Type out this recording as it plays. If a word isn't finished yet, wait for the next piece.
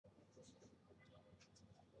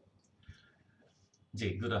জি,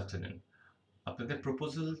 good afternoon. আপনাদের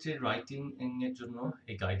proposal যে writing এর জন্য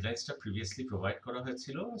এই গাইডলাইনসটা প্রিভিয়াসলি প্রোভাইড করা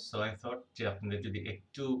হয়েছিল। সো আই থট যে আপনাদের যদি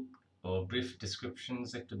একটু ব্রিফ ডেসক্রিপশনস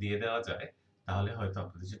একটু দিয়ে দেওয়া যায়, তাহলে হয়তো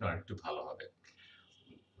আপনাদের জন্য আরেকটু ভালো হবে।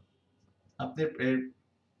 আপনাদের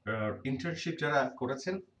ইন্টার্নশিপ যারা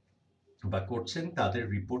করেছেন বা করছেন তাদের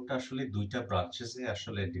রিপোর্টটা আসলে ২ টা ব্রাঞ্চেসে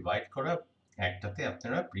আসলে ডিভাইড করা। একটাতে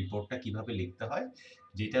আপনারা রিপোর্টটা কিভাবে লিখতে হয়,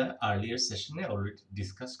 যেটা আর্লিয়ার সেশনে অলরেডি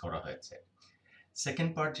ডিসকাস করা হয়েছে।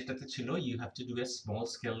 সেকেন্ড পার্ট যেটাতে ছিল you have to do a small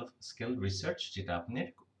scale research, যেটা আপনার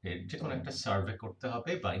যে কোনো একটা সার্ভে করতে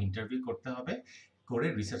হবে বা ইন্টারভিউ করতে হবে, করে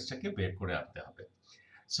রিসার্চটাকে বের করে আনতে হবে।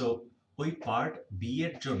 সো ওই পার্ট বি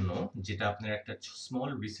এর জন্য, যেটা আপনার একটা স্মল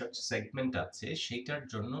রিসার্চ সেগমেন্ট আছে, সেইটার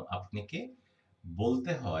জন্য আপনাকে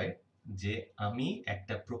বলতে হয় যে আমি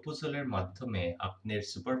একটা প্রপোজালের মাধ্যমে আপনার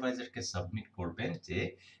সুপারভাইজারকে সাবমিট করবেন যে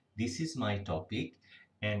this is my topic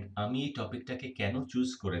and আমি এই টপিকটাকে কেন চুজ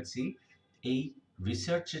করেছি, এই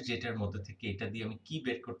রিসার্চ যেটার মধ্যে থেকে এটা দিয়ে আমি কি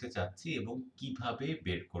বের করতে চাচ্ছি এবং কিভাবে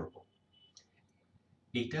বের করব,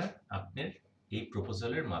 এইটা আপনার এই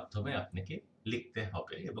প্রপোজালের মাধ্যমে আপনাকে লিখতে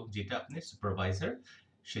হবে এবং যেটা আপনি সুপারভাইজার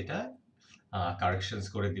সেটা কারেকশনস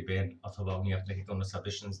করে দিবেন অথবা উনি আপনাকে কোনো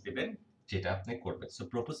সাজেশনস দিবেন যেটা আপনি করবেন। So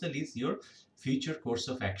proposal is your future course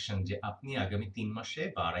of action, যে আপনি আগামী ৩ মাসে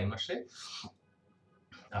বা ২.৫ মাসে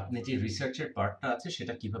আপনি যে রিসার্চের পার্টটা আছে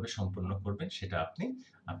সেটা কিভাবে সম্পন্ন করবেন সেটা আপনি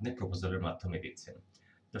আপনার প্রপোজালের মাধ্যমে দিচ্ছেন।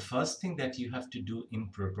 The first thing that you have to do in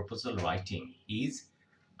proposal writing is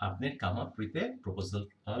আপনার come up with a proposal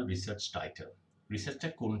research title. রিসার্চটা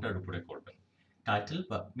কোনটার উপরে করবেন? টাইটেল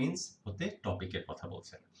বা মিনস হতে টপিকের কথা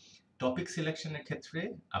বলছেন। টপিক সিলেকশনের ক্ষেত্রে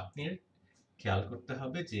আপনি খেয়াল করতে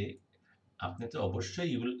হবে যে আপনি তো অবশ্যই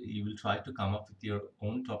you will try to come up with your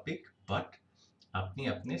own topic, but আপনি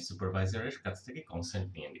আপনার সুপারভাইজারের কাছ থেকে কনসেন্ট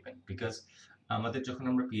নিয়ে নেবেন। বিকজ আমাদের যখন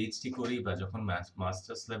আমরা পিএইচডি করি বা যখন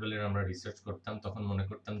মাস্টার্স লেভেলের আমরা রিসার্চ করতাম, তখন মনে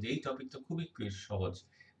করতাম যে এই টপিক তো খুবই সহজ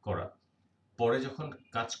করা। পরে যখন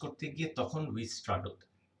কাজ করতে গিয়ে তখন উই স্ট্রাগলড।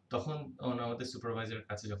 তখন আমাদের সুপারভাইজারের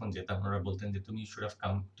কাছে যখন যেতাম, ওনারা বলতেন যে তুমি should have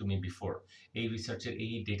come to me before, এই রিসার্চের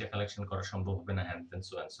এই ডেটা কালেকশন করা সম্ভব হবে না, হ্যান ত্যান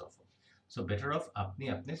so and so fourth. So better of আপনি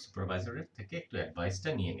আপনার সুপারভাইজারের থেকে একটু অ্যাডভাইসটা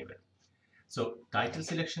নিয়ে নেবেন। সো টাইটেল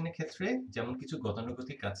সিলেকশনের ক্ষেত্রে যেমন কিছু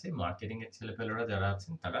গতানুগতিক আছে, মার্কেটিং এর ছেলেপেলেরা যারা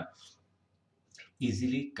আছেন তারা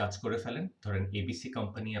ইজিলি কাজ করে ফেলেন। ধরেন এবিসি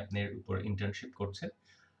কোম্পানি আপনার উপর ইন্টার্নশিপ করছেন,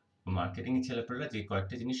 মার্কেটিং এর ছেলেপেলেরা যে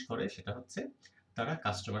কয়েকটা জিনিস করে সেটা হচ্ছে তারা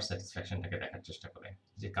কাস্টমার স্যাটিসফ্যাকশনটাকে দেখার চেষ্টা করে,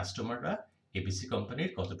 যে কাস্টমাররা এবিসি কোম্পানির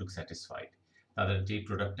কতটুকু স্যাটিসফাইড, তাদের যে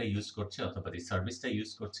প্রোডাক্টটা ইউজ করছে অথবা যে সার্ভিসটা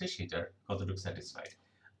ইউজ করছে সেটার কতটুকু স্যাটিসফাইড।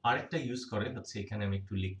 আরেকটা ইউজ করে হচ্ছে, এখানে আমি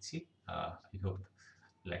একটু লিখছি, আই হোপ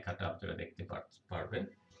লেখাটা আপনারা দেখতে পারবেন।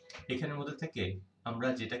 এখানের মধ্যে থেকে আমরা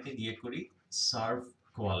যেটাকে দিয়ে করি সার্ভ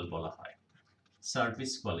কোয়াল বলা হয়,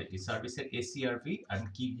 সার্ভিস কোয়ালিটি, সার্ভিসের এসিআরভি অ্যান্ড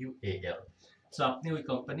কিউএল। সো আপনি ওই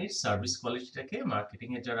কোম্পানির সার্ভিস কোয়ালিটিটাকে, মার্কেটিং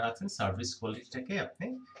এ যারা আছেন সার্ভিস কোয়ালিটিটাকে আপনি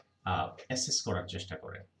অ্যাসেস করার চেষ্টা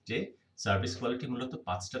করেন, যে সার্ভিস কোয়ালিটি মূলত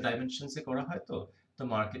 ৫টা ডাইমেনশনসে করা হয়। তো তো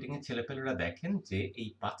মার্কেটিং এর ছেলেপেলেরা দেখেন যে এই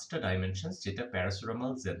 ৫টা ডাইমেনশনস যেটা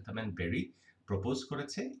প্যারাসোরামাল, জেনথাম অ্যান্ড বেরি প্রপোজ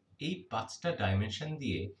করেছে, এই ৫টা ডাইমেনশন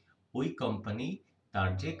দিয়ে ওই কোম্পানি তার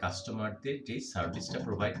যে কাস্টমারদের যে সার্ভিসটা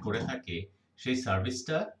প্রোভাইড করে থাকে, সেই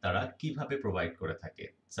সার্ভিসটা তারা কিভাবে প্রোভাইড করে থাকে,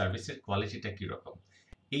 সার্ভিসের কোয়ালিটিটা কিরকম,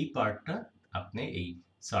 এই পার্টটা আপনি এই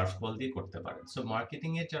সার্ভ কল দিয়ে করতে পারেন। সো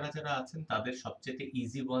মার্কেটিং এর যারা যারা আছেন তাদের সবচেয়ে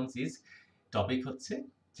ইজি ওয়ান্স ইজ টপিক হচ্ছে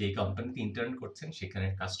যে কোম্পানিতে ইন্টার্ন করছেন সেখানে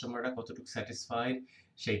কাস্টমাররা কতটুকু স্যাটিসফাইড,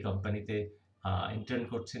 সেই কোম্পানিতে ইন্টার্ন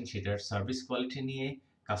করছেন সেটার সার্ভিস কোয়ালিটি নিয়ে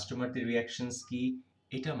কাস্টমারদের রিয়াকশনস কি,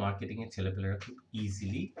 এটা মার্কেটিং এর ছেলেপেলেরা খুব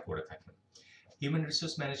ইজিলি করে থাকেন। হিউম্যান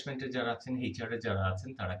রিসোর্স ম্যানেজমেন্টে যারা আছেন, এইচআর এ যারা আছেন,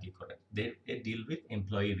 তারা কি করেন, they deal with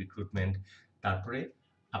employee recruitment. তারপরে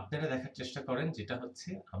আপনারা দেখার চেষ্টা করেন যেটা হচ্ছে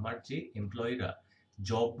আমার যে এমপ্লয়িরা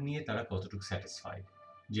জব নিয়ে তারা কতটুকু স্যাটিসফাইড,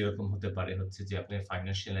 যেরকম হতে পারে হচ্ছে যে আপনার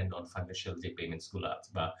ফাইন্যান্সিয়াল অ্যান্ড নন ফাইন্যান্সিয়াল যে পেমেন্টসগুলো আছে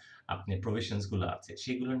বা আপনার প্রভিশনসগুলো আছে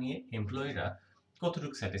সেগুলো নিয়ে এমপ্লয়িরা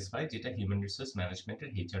কতটুকু স্যাটিসফাইড, যেটা হিউম্যান রিসোর্স ম্যানেজমেন্টের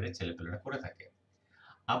এইচআর এর ছেলেপেলেরা করে থাকে।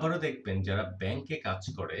 আবারও দেখবেন যারা ব্যাংকে কাজ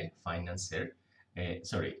করে, ফাইন্যান্সের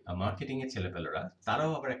সরি মার্কেটিং এর ছেলেপেলেরা,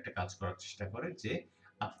 তারাও আবার একটা কাজ করার চেষ্টা করে যে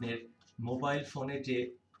আপনার মোবাইল ফোনে যে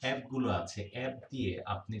অ্যাপগুলো আছে, অ্যাপ দিয়ে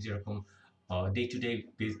আপনি যেরকম ডে টু ডে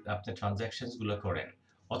আপনার ট্রানজাকশনস গুলো করেন,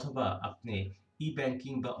 অথবা আপনি ই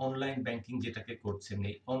ব্যাংকিং বা অনলাইন ব্যাংকিং যেটাকে করছেন,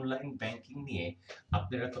 এই অনলাইন ব্যাংকিং নিয়ে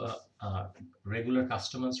আপনারা রেগুলার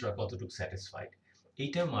কাস্টমার্সরা কতটুকু স্যাটিসফাইড,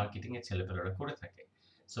 এইটা মার্কেটিং এর ছেলেপেলেরা করে থাকে।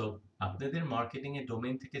 সো আপনাদের মার্কেটিং এর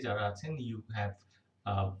ডোমেইন থেকে যারা আছেন, ইউ হ্যাভ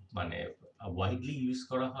মানে ওয়াইডলি ইউজ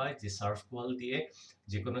করা হয়, যে সার্ভ কল দিয়ে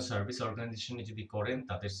যে কোনো সার্ভিস অর্গানাইজেশনে যদি করেন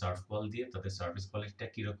তাদের সার্ভ কল দিয়ে তাদের সার্ভিস কোয়ালিটিটা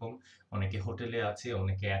কীরকম, অনেকে হোটেলে আছে,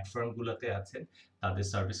 অনেকে অ্যাড ফার্মগুলোতে আছেন, তাদের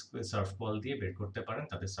সার্ভ কল দিয়ে বের করতে পারেন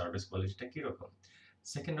তাদের সার্ভিস কোয়ালিটিটা কীরকম।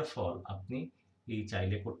 সেকেন্ড অফ অল, আপনি এই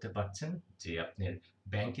চাইলে করতে পারছেন যে আপনার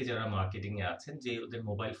ব্যাংকে যারা মার্কেটিংয়ে আছেন, যে ওদের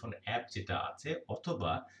মোবাইল ফোন অ্যাপ যেটা আছে,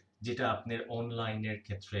 অথবা যেটা আপনার অনলাইনের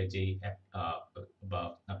ক্ষেত্রে যেই অ্যাপ বা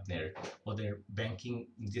আপনার ওদের ব্যাংকিং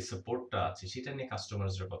যে সাপোর্টটা আছে সেটা নিয়ে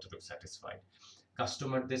কাস্টমারসরা কতটুকু স্যাটিসফাইড,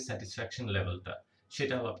 কাস্টমারদের স্যাটিসফ্যাকশন লেভেলটা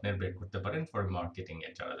সেটাও আপনার বের করতে পারেন ফর মার্কেটিং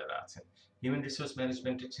এর যারা যারা আছেন। হিউম্যান রিসোর্স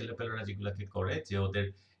ম্যানেজমেন্টের ছেলেপেলেরা যেগুলোকে করে, যে ওদের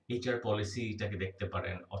এইচআর পলিসিটাকে দেখতে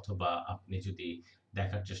পারেন, অথবা আপনি যদি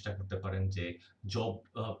দেখার চেষ্টা করতে পারেন যে জব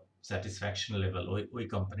স্যাটিসফ্যাকশন লেভেল ওই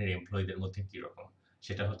কোম্পানির এমপ্লয়ীদের মধ্যে কীরকম,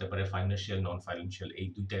 সেটা হতে পারে ফাইন্যান্সিয়াল, নন ফাইন্যান্সিয়াল, এই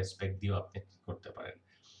দুইটা অ্যাসপেক্ট দিয়েও আপনি করতে পারেন।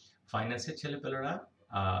 ফাইন্যান্সের ছেলেপেলেরা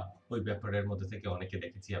ওই ব্যাপারের মধ্যে থেকে অনেকে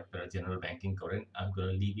দেখেছি আপনারা জেনারেল ব্যাংকিং করেন। I am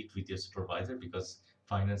gonna leave it with your supervisor because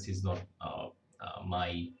finance is not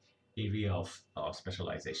my area of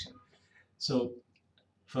specialisation. So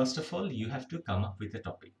first of all you have to come up with a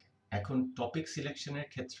topic. এখন টপিক সিলেকশনের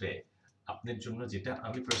ক্ষেত্রে আপনার জন্য যেটা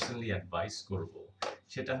আমি personally advice করব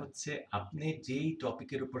সেটা হচ্ছে, আপনি যেই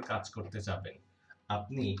টপিকের উপর কাজ করতে যাবেন,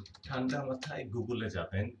 আপনি ঠান্ডা মাথায় গুগলে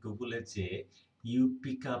যাবেন, গুগলে যে ইউ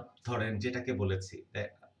পিক আপ, ধরেন যেটাকে বলেছি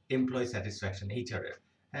এমপ্লয়ি স্যাটিসফ্যাকশন, এইচআর এর,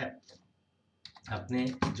 হ্যাঁ, আপনি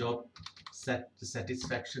জব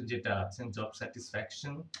স্যাটিসফ্যাকশন যেটা আছেন, জব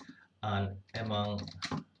স্যাটিসফ্যাকশন অ্যামাং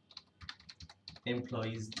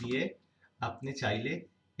এমপ্লয়িজ দিয়ে আপনি চাইলে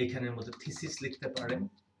এখানের মধ্যে থিসিস লিখতে পারেন,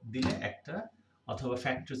 দিলে একটা, অথবা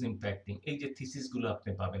ফ্যাক্টরস ইম্প্যাক্টিং, এই যে থিসিসগুলো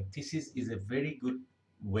আপনি পাবেন। Thesis is a very good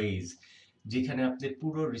wedge, যেখানে আপনি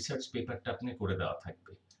পুরো রিসার্চ পেপারটা আপনি করে দেওয়া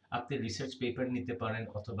থাকবে। আপনি রিসার্চ পেপার নিতে পারেন,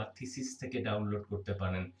 অথবা থিসিস থেকে ডাউনলোড করতে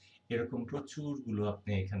পারেন, এরকম প্রচুরগুলো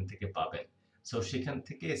আপনি এখান থেকে পাবেন। সো সেখান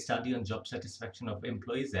থেকে study on job satisfaction of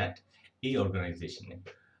employees at এই অর্গানাইজেশনে,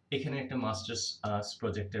 এখানে একটা মাস্টার্স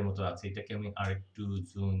প্রজেক্টের মতো আছে, এটাকে আমি আরেকটু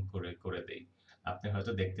জুম করে করে দেই, আপনি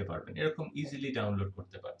হয়তো দেখতে পারবেন, এরকম ইজিলি ডাউনলোড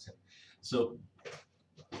করতে পারছেন। সো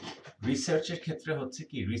রিসার্চের ক্ষেত্রে হচ্ছে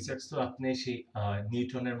কি, রিসার্চ তো আপনি সেই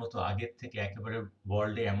নিউটনের মতো আগের থেকে একেবারে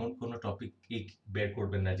ওয়ার্ল্ডে এমন কোনো টপিক বের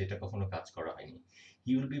করবেন না যেটা কখনো কাজ করা হয়নি।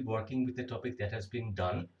 You will be working with a topic that has been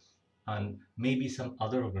done and maybe some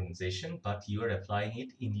other organization, but you are applying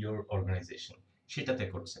it in your organization, সেটাতে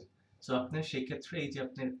করছেন। সো আপনার সেই ক্ষেত্রে এই যে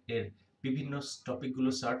আপনার এর বিভিন্ন টপিকগুলো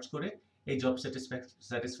সার্চ করে এই জব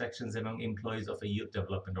স্যাটিসফ্যাকশনস এবং employees of A youth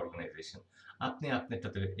development organisation, আপনি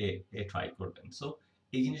আপনারটাতে ট্রাই করবেন। সো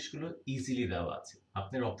এই জিনিসগুলো ইজিলি দেওয়া আছে।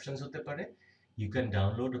 আপনার অপশনস হতে পারে, you can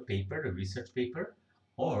download a paper, a research paper,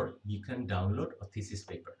 or you can download a thesis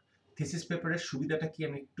paper. Thesis পেপারের সুবিধাটা কি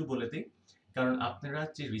আমি একটু বলে দিই। কারণ আপনারা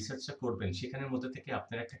যে রিসার্চটা করবেন সেখানের মধ্যে থেকে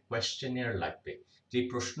আপনার একটা কোয়েশ্চেনিয়ার লাগবে, যে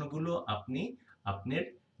প্রশ্নগুলো আপনি আপনার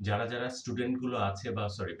যারা যারা স্টুডেন্টগুলো আছে, বা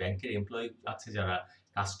সরি ব্যাংকের এমপ্লয়ি আছে যারা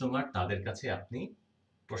কাস্টমার, তাদের কাছে আপনি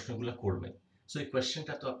প্রশ্নগুলো করবেন। সো এই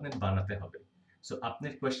কোয়েশ্চেনটা তো আপনার বানাতে হবে। সো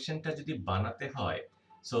আপনার কোয়েশ্চেনটা যদি বানাতে হয়,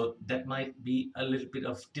 so that might be a little bit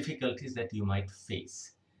of difficulties that you might face.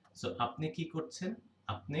 So আপনি কি করছেন,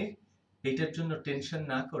 আপনি এটার জন্য টেনশন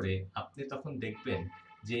না করে আপনি তখন দেখবেন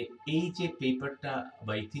যে এই যে পেপারটা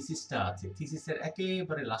বা এই থিসিসটা আছে, থিসিসের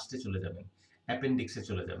একেবারে লাস্টে চলে যাবেন, অ্যাপেন্ডিক্সে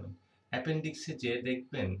চলে যাবেন। অ্যাপেন্ডিক্সে যে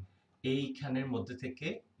দেখবেন এইখানের মধ্যে থেকে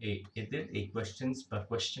এদের এই কোয়েশ্চেন্স বা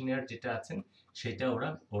কোয়েশ্চেনিয়ার যেটা আছেন সেটা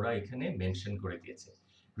ওরা এখানে মেনশন করে দিয়েছে।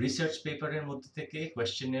 রিসার্চ পেপারের মধ্যে থেকে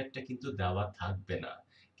কোয়েশ্চেনিয়ারটা কিন্তু দেওয়া থাকবে না,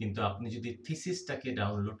 কিন্তু আপনি যদি থিসিসটাকে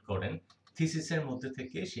ডাউনলোড করেন, থিসিসের মধ্যে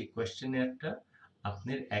থেকে সেই কোয়েশ্চেনিয়ারটা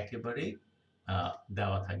আপনার একেবারেই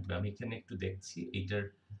দেওয়া থাকবে। আমি এখানে একটু দেখছি এইটার,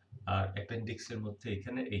 আর অ্যাপেন্ডিক্সের মধ্যে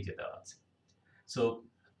এখানে এই যে দেওয়া আছে। সো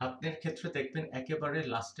আপনার ক্ষেত্রে দেখবেন একেবারে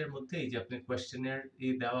লাস্টের মধ্যে এই যে আপনার কোয়েশ্চেনিয়ার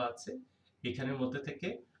দেওয়া আছে, এখানের মধ্যে থেকে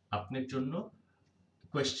আপনার জন্য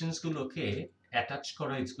কোয়েশ্চেন্স গুলোকে অ্যাটাচ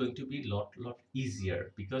করা is going to B lot easier,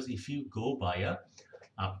 because if you go by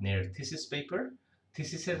আপনার থিসিস পেপার,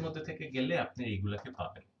 থিসিসের মধ্যে থেকে গেলে আপনি এইগুলাকে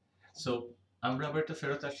পাবেন। সো আমরা আবার একটু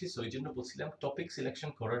ফেরত আসি। সো এই জন্য বলছিলাম টপিক সিলেকশন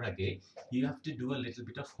করার আগে you have to do a little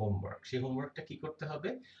bit of homework. সেই হোমওয়ার্কটা কি করতে হবে,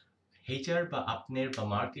 এইচআর বা আপনার বা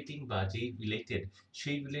মার্কেটিং বা যেই রিলেটেড,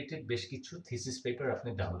 সেই রিলেটেড বেশ কিছু থিসিস পেপার আপনি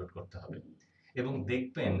ডাউনলোড করতে হবে, এবং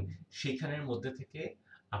দেখবেন সেখানের মধ্যে থেকে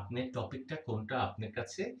আপনার টপিকটা কোনটা আপনার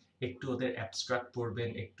কাছে, একটু ওদের অ্যাবস্ট্রাক্ট পড়বেন,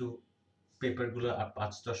 একটু পেপারগুলো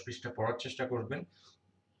 5-10 পৃষ্ঠা পড়ার চেষ্টা করবেন,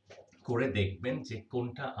 করে দেখবেন যে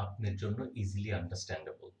কোনটা আপনার জন্য ইজিলি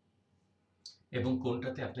আন্ডারস্ট্যান্ডেবল এবং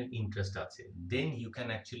কোনটাতে আপনার ইন্টারেস্ট আছে। দেন you can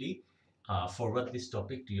actually forward this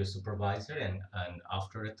topic to your supervisor, and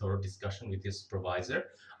after a thorough discussion with your supervisor,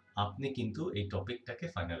 আপনি কিন্তু এই টপিকটাকে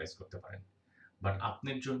ফাইনালাইজ করতে পারেন। বাট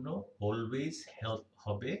আপনার জন্য অলওয়েজ হেল্প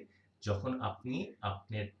হবে যখন আপনি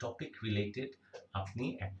আপনার টপিক রিলেটেড আপনি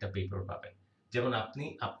একটা পেপার পাবেন। যেমন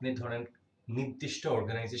আপনি ধরেন নির্দিষ্ট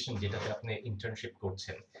অর্গানাইজেশন যেটাতে আপনি ইন্টার্নশিপ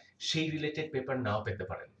করছেন সেই রিলেটেড পেপার নাও পেতে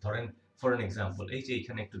পারেন। ধরেন ফর অ্যান এক্সাম্পল, এই যে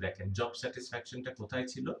এখানে একটু দেখেন জব স্যাটিসফ্যাকশনটা কোথায়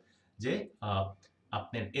ছিল, যে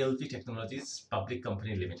আপনার LV technologies public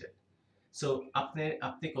company limited. So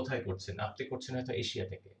আপনি কোথায় করছেন? আপনি করছেন হয়তো এশিয়া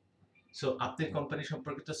থেকে। সো আপনার কোম্পানি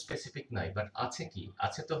সম্পর্কে তো স্পেসিফিক নাই, বাট আছে কি?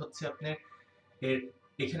 আছে তো হচ্ছে আপনার এর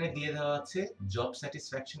এখানে দিয়ে দেওয়া আছে job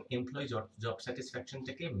satisfaction, employee job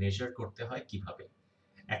স্যাটিসফ্যাকশনটাকে measure করতে হয় কিভাবে।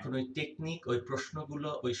 এখন ওই টেকনিক, ওই প্রশ্নগুলো,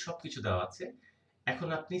 ওই সব কিছু দেওয়া আছে। এখন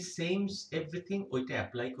আপনি সেম এভরিথিং ওইটা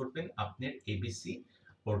অ্যাপ্লাই করবেন আপনার এবিসি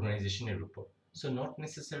অর্গানাইজেশনের উপর। সো নট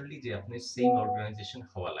নেসেসারিলি যে আপনার সেম অর্গানাইজেশন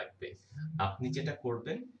হওয়া লাগবে। আপনি যেটা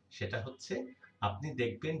করবেন সেটা হচ্ছে আপনি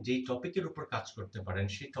দেখবেন যেই টপিকের উপর কাজ করতে পারেন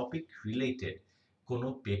সেই টপিক রিলেটেড কোনো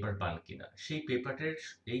পেপার পান কিনা, সেই পেপারের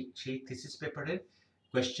সেই থিসিস পেপারের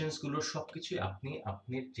কোয়েশ্চেন্স গুলো সবকিছুই আপনি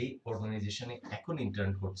আপনার যেই অর্গানাইজেশনে এখন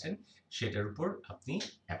ইন্টার্ন করছেন সেটার উপর আপনি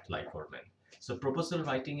অ্যাপ্লাই করবেন। সো প্রপোজাল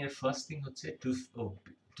রাইটিং এর ফার্স্ট থিং হচ্ছে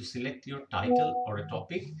to select your title or a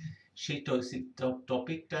topic. সেই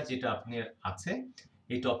টপিকটা যেটা আপনার আছে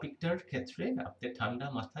এই টপিকটার ক্ষেত্রে আপনি ঠান্ডা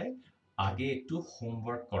মাথায় আগে একটু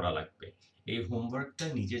হোমওয়ার্ক করা লাগবে। এই হোমওয়ার্কটা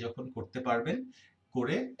নিজে যখন করতে পারবেন,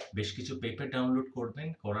 করে বেশ কিছু পেপার ডাউনলোড করবেন,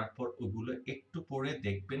 করার পর ওগুলো একটু পড়ে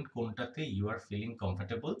দেখবেন কোনটাতে you are feeling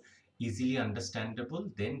comfortable, easily understandable,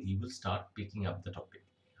 then you will start picking up the topic.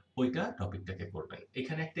 ওইটা টপিকটাকে করবেন।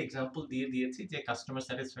 এখানে একটা এক্সাম্পল দিয়ে দিয়েছি যে customer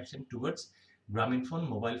satisfaction towards Grameenphone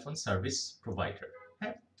mobile phone service provider.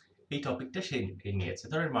 হ্যাঁ, এই টপিকটা সে নিয়েছে।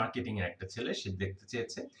 ধরেন মার্কেটিং এর একটা ছেলে, সে দেখতে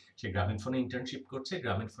চেয়েছে সে গ্রামীণ ফোনে ইন্টার্নশিপ করছে,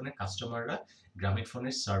 গ্রামীণ ফোনের কাস্টমাররা গ্রামীণ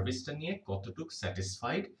ফোনের সার্ভিসটা নিয়ে কতটুক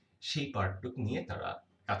স্যাটিসফাইড সেই পার্টটুক নিয়ে তারা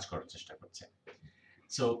কাজ করার চেষ্টা করছে।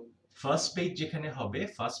 সো ফার্স্ট পেজ যেখানে হবে,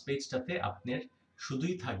 ফার্স্ট পেজটাতে আপনার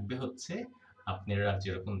শুধুই থাকবে হচ্ছে আপনারা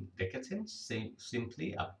যেরকম দেখেছেন সেই সিম্পলি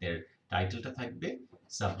আপনার টাইটেলটা থাকবে,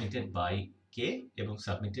 সাবমিটেড বাই কে এবং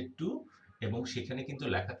সাবমিটেড টু, এবং সেখানে কিন্তু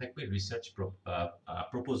লেখা থাকবে রিসার্চ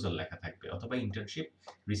প্রপোজাল লেখা থাকবে, অথবা ইন্টার্নশিপ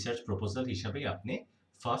রিসার্চ প্রপোজাল হিসাবেই আপনি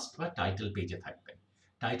ফার্স্ট বা টাইটেল পেজে থাকবেন।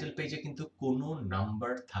 টাইটেল পেজে কিন্তু কোনো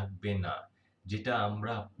নাম্বার থাকবে না, যেটা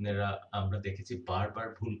আমরা দেখেছি বারবার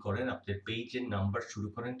ভুল করেন। আপনার পেজের নাম্বার শুরু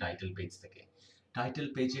করেন টাইটেল পেজ থেকে। টাইটেল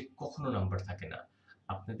পেজে কখনো নাম্বার থাকে না।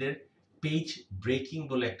 আপনাদের পেজ ব্রেকিং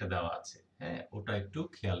বলে একটা দেওয়া আছে, হ্যাঁ, ওটা একটু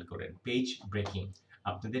খেয়াল করেন। পেজ ব্রেকিং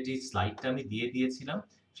আপনাদের যে স্লাইডটা আমি দিয়ে দিয়েছিলাম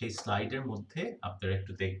সেই স্লাইডের মধ্যে আপনারা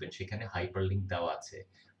একটু দেখবেন সেখানে হাইপারলিংক দেওয়া আছে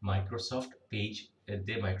মাইক্রোসফট পেজ,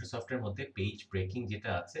 মাইক্রোসফটের মধ্যে পেজ ব্রেকিং যেটা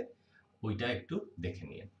আছে ওইটা একটু দেখে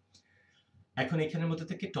নিন। এখন এখানের মধ্যে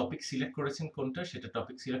থেকে টপিক সিলেক্ট করেছেন কোনটা, সেটা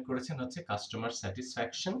টপিক সিলেক্ট করেছেন হচ্ছে কাস্টমার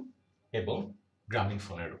স্যাটিসফ্যাকশন এবং গ্রামীণ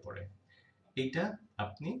ফোনের উপরে। এইটা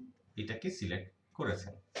আপনি এটাকে সিলেক্ট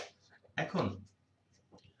করেছেন। এখন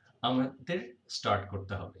আমাদের স্টার্ট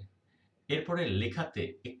করতে হবে। এরপরে লেখাতে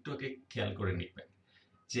একটু আগে খেয়াল করে নিবেন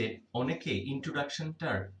যে অনেকে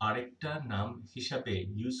ইন্ট্রোডাকশনটার আরেকটা নাম হিসাবে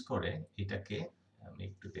ইউজ করে এটাকে, আমি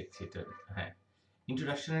একটু দেখছি এটা, হ্যাঁ,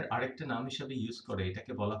 ইন্ট্রোডাকশনের আরেকটা নাম হিসাবে ইউজ করে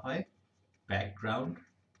এটাকে বলা হয় ব্যাকগ্রাউন্ড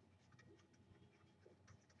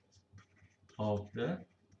অফ দ্য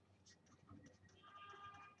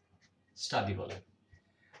স্টাডি বলে।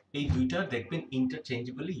 এই দুইটা দেখবেন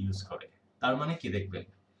ইন্টারচেঞ্জেবলি ইউজ করে। তার মানে কি দেখবেন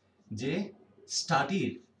যে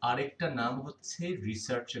স্টাডির আরেকটা নাম হচ্ছে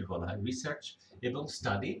রিসার্চের বলা হয়। রিসার্চ এবং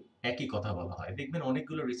স্টাডি একই কথা বলা হয়। দেখবেন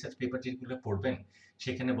অনেকগুলো রিসার্চ পেপার যেগুলো পড়বেন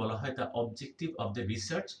সেখানে বলা হয় the objective of the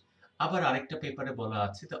research, আবার আরেকটা পেপারে বলা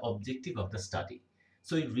আছে the objective of the study.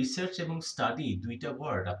 So এই রিসার্চ এবং স্টাডি দুইটা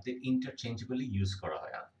ওয়ার্ড আপনাদের ইন্টারচেঞ্জেবলি ইউজ করা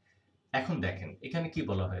হয়। এখন দেখেন এখানে কি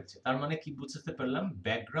বলা হয়েছে, তার মানে কি বুঝতে পারলাম,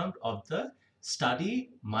 ব্যাকগ্রাউন্ড অফ দ্য স্টাডি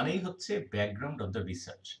মানেই হচ্ছে background of the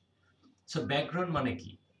research. So background মানে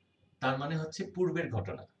কি, তার মানে হচ্ছে পূর্বের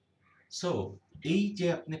ঘটনা। সো এই যে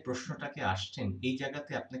আপনি প্রশ্নটাকে আসছেন এই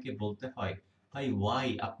জায়গাতে আপনাকে বলতে হয় ভাই ওয়াই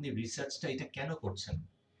আপনি রিসার্চটা এটা কেন করছেন।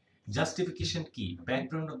 জাস্টিফিকেশন কি,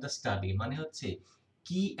 ব্যাকগ্রাউন্ড অফ দ্য স্টাডি মানে হচ্ছে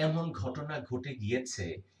কি এমন ঘটনা ঘটে গিয়েছে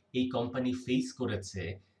এই কোম্পানি ফেস করেছে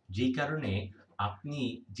যেই কারণে আপনি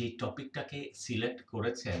যে টপিকটাকে সিলেক্ট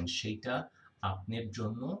করেছেন সেইটা আপনার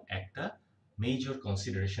জন্য একটা মেজর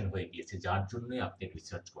কনসিডারেশন হয়ে গিয়েছে যার জন্যই আপনি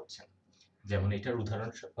রিসার্চ করছেন। যেমন এটার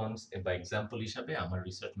উদাহরণ বা এক্সাম্পল হিসাবে আমার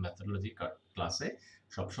রিসার্চ মেথোডোলজি ক্লাসে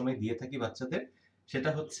সবসময় দিয়ে থাকি বাচ্চাদের। সেটা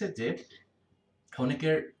হচ্ছে যে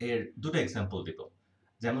অনেকের এর দুটো এক্সাম্পল দিব।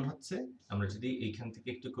 যেমন হচ্ছে আমরা যদি এইখান থেকে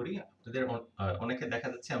একটু করি, আপনাদের অনেকে দেখা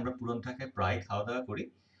যাচ্ছে আমরা পুরন ঢাকায় প্রায় খাওয়া দাওয়া করি,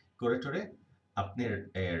 করে টোরে আপনার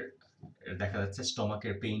এর দেখা যাচ্ছে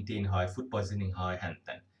স্টমাকের পেইন টেইন হয়, ফুড পয়জনিং হয়, হ্যান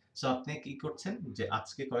ত্যান। সো আপনি কি করছেন যে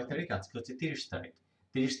আজকে কয় তারিখ? আজকে হচ্ছে ৩০ তারিখ।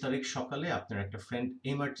 ৩০ তারিখ সকালে আপনার একটা ফ্রেন্ড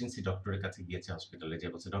এমার্জেন্সি ডক্টরের কাছে গিয়েছে হসপিটালে,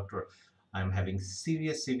 যেয়ে বলছে, "doctor, I am having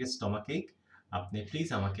serious stomach এইক। আপনি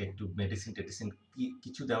প্লিজ আমাকে একটু মেডিসিন-টেডিসিন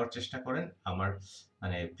কিছু দেওয়ার চেষ্টা করেন। আমার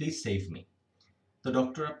মানে প্লিজ সেভ মি।" তো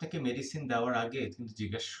ডক্টর আপনাকে মেডিসিন দেওয়ার আগে কিন্তু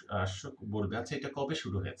বলবে, "আচ্ছা, এটা কবে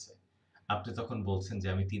শুরু হয়েছে?" আপনি তখন বলছেন যে,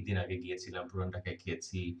 "আমি ৩ দিন আগে গিয়েছিলাম, পুরান ঢাকায়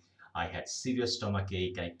খেয়েছি। I had serious stomach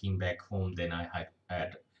ache. I came back home. Then I had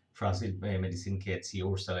Frazil medicine খেয়েছি,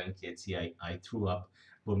 ওরসালাইন খেয়েছি। I threw up,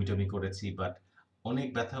 বমি-টমি করেছি। বাট অনেক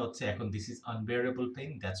ব্যথা হচ্ছে। এখন this is unbearable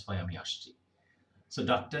pain. That's why আমি আসছি।" সো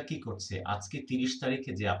ডাক্তার কি করছে? আজকে ৩০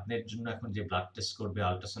 তারিখে যে আপনার জন্য এখন যে ব্লাড টেস্ট করবে,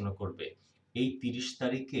 আল্ট্রাসাউন্ড করবে, এই ৩০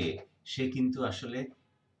 তারিখে সে কিন্তু আসলে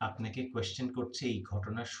আপনাকে কোয়েশ্চেন করছে এই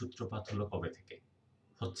ঘটনার সূত্রপাত হলো কবে থেকে?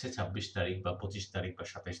 হচ্ছে ২৬ তারিখ বা ২৫ তারিখ বা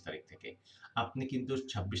 ২৭ তারিখ থেকে। আপনি কিন্তু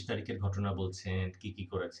 ২৬ তারিখের ঘটনা বলছেন, কি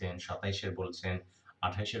করেছেন, ২৭ এর বলছেন,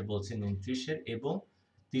 ২৮ এর বলছেন, ২৯ এর এবং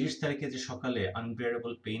 ৩০ তারিখে যে সকালে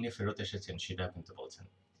আনবিয়ারেবল পেইন এ ফেরত এসেছেন সেটাও কিন্তু বলছেন।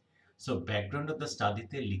 সো ব্যাকগ্রাউন্ড অফ দ্য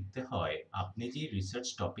স্টাডিতে লিখতে হয় আপনি যে রিসার্চ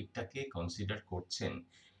টপিকটাকে কনসিডার করছেন,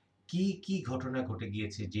 কি ঘটনা ঘটে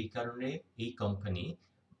গিয়েছে যেই কারণে এই কোম্পানি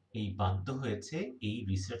বাধ্য হয়েছে এই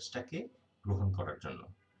রিসার্চটাকে গ্রহণ করার জন্য।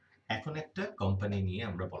 এখন একটা কোম্পানি নিয়ে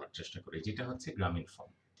আমরা বলার চেষ্টা করি, যেটা হচ্ছে গ্রামীণফোন।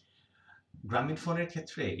 গ্রামীণফোনের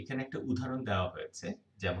ক্ষেত্রে এখানে একটা উদাহরণ দেওয়া হয়েছে,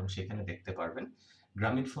 যেমন সেখানে দেখতে পারবেন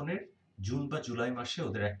গ্রামীণফোনের জুন বা জুলাই মাসে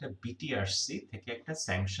ওদের একটা বিটিআরসি থেকে একটা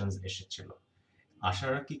স্যাংশনস এসেছিল।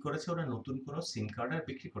 আসারা কি করেছে, ওরা নতুন কোনো সিম কার্ড আর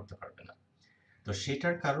বিক্রি করতে পারবে না। তো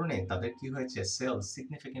সেটার কারণে তাদের কি হয়েছে, সেলস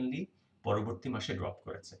সিগনিফিকেন্টলি পরবর্তী মাসে ড্রপ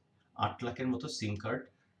করেছে। ৮ লাখের মতো সিম কার্ড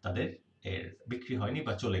তাদের বিক্রি হয়নি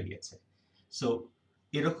বা চলে গিয়েছে। সো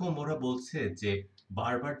এরকম ওরা বলছে যে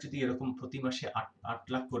বারবার যদি এরকম প্রতি মাসে ৮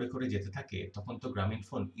 লাখ করে যেতে থাকে, তখন তো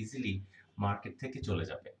গ্রামীণফোন ইজিলি মার্কেট থেকে চলে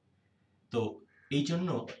যাবে। তো এই জন্য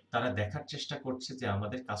তারা দেখার চেষ্টা করছে যে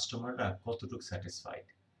আমাদের কাস্টমাররা কতটুকু স্যাটিসফাইড।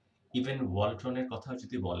 ইভেন ওয়ালটনের কথা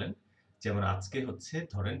যদি বলেন, যেমন আজকে হচ্ছে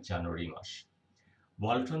ধরেন জানুয়ারি মাস।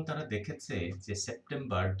 ওয়ালটন তারা দেখেছে যে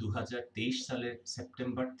সেপ্টেম্বর ২০২৩ সালের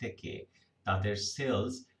সেপ্টেম্বর থেকে তাদের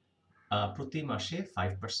সেলস প্রতি মাসে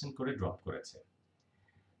 5% করে ড্রপ করেছে।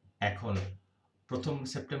 এখন ১ম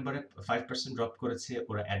সেপ্টেম্বরে 5% ড্রপ করেছে,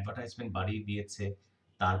 ওরা অ্যাডভার্টাইজমেন্ট বাড়িয়ে দিয়েছে।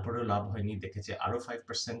 তারপরেও লাভ হয়নি, দেখেছে আরো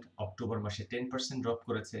 5%, অক্টোবর মাসে 10% ড্রপ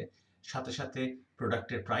করেছে। সাথে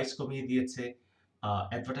প্রোডাক্টের প্রাইস কমিয়ে দিয়েছে,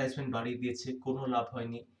 অ্যাডভার্টাইজমেন্ট বাড়িয়ে দিয়েছে, কোনো লাভ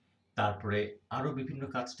হয়নি। তারপরে আরো বিভিন্ন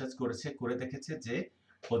কাজ-টাজ করেছে, করে দেখেছে যে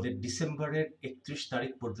ওদের ডিসেম্বরের ৩১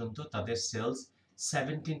 তারিখ পর্যন্ত তাদের সেলস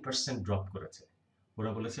 17% ড্রপ করেছে।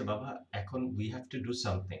 ওরা বলেছে, "বাবা, এখন we have to do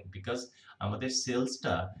something, because আমাদের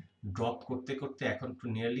সেলসটা ড্রপ করতে এখন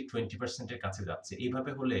নিয়ারলি 20% এর কাছে যাচ্ছে।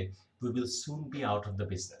 এইভাবে হলে we will soon be out of the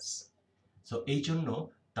business." So এই জন্য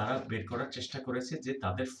তারা বের করার চেষ্টা করেছে যে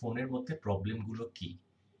তাদের ফোনের মধ্যে প্রবলেমগুলো কি।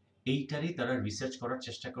 এইটারই তারা রিসার্চ করার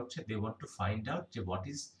চেষ্টা করছে। They want to find out যে what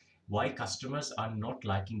is Y customers are not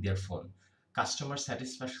liking there phone. Customer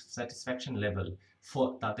satisfaction level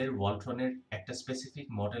তাদের ওয়ালটনের একটা স্পেসিফিক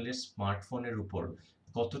মডেলের স্মার্টফোনের উপর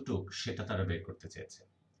কতটুক, সেটা তারা বের করতে চেয়েছে।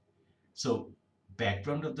 So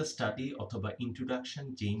background of the study অথবা ইন্ট্রোডাকশন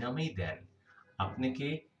যেই নামেই দেন, আপনাকে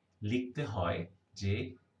লিখতে হয় যে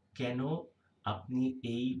কেন আপনি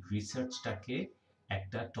এই রিসার্চটাকে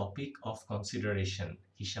একটা টপিক অফ কনসিডারেশন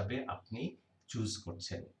হিসাবে আপনি চুজ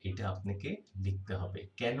করছেন। এটা আপনাকে লিখতে হবে।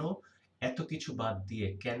 কেন এত কিছু বাদ দিয়ে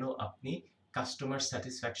কেন আপনি কাস্টমার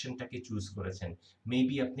স্যাটিসফ্যাকশনটাকে চুজ করেছেন।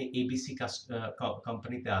 মেবি আপনি এবিসি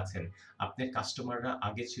কোম্পানিতে আছেন, আপনার কাস্টমাররা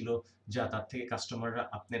আগে ছিল যা, তার থেকে কাস্টমাররা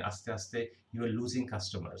আপনার আস্তে you R losing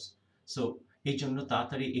customers. So এই জন্য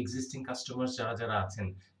তাড়াতাড়ি এক্সিস্টিং কাস্টমার্স যারা আছেন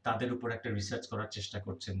তাদের উপর একটা রিসার্চ করার চেষ্টা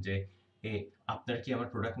করছেন যে আপনার কি আমার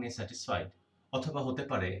প্রোডাক্ট নিয়ে স্যাটিসফাইড। অথবা হতে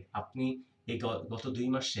পারে আপনি এই গত ২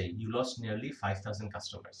 মাসে ইউ লস্ট নিয়ারলি 5000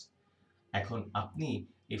 কাস্টমার্স। এখন আপনি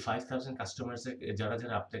এই 5000 কাস্টমার্স এর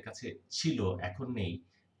যারা আপনার কাছে ছিল এখন নেই,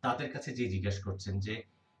 তাদের কাছে যেয়ে জিজ্ঞেস করছেন যে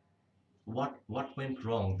what went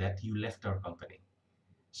wrong that you left our company?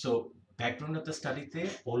 So background of the স্টাডিতে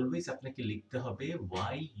always আপনাকে লিখতে হবে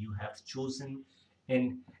why you have chosen in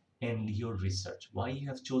your research, why you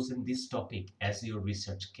have chosen this topic as your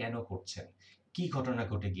research, কেন করছেন, কি ঘটনা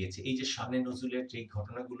ঘটে গিয়েছে। এই যে শানে নজরুলের যে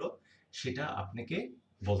ঘটনাগুলো, সেটা আপনাকে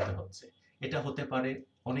বলতে হচ্ছে। এটা হতে পারে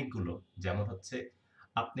অনেকগুলো, যেমন হচ্ছে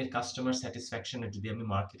আপনার কাস্টমার স্যাটিসফ্যাকশনের, যদি আমি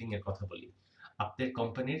মার্কেটিং এর কথা বলি, আপনার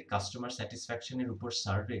কোম্পানির কাস্টমার স্যাটিসফ্যাকশনের উপর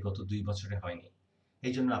সার্ভে গত ২ বছরে হয়নি।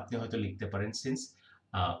 এই জন্য আপনি হয়তো লিখতে পারেন সিন্স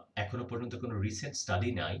এখনো পর্যন্ত কোনো রিসেন্ট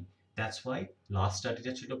স্টাডি নাই, দ্যাটস ওয়াই লাস্ট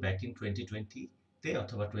স্টাডিটা ছিল ব্যাক ইন 2020 তে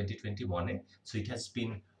অথবা 2021 এ। So it has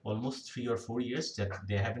been almost 3 or 4 years that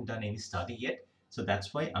they haven't done any study yet. So that's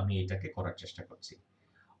why আমি এটাকে করার চেষ্টা করছি।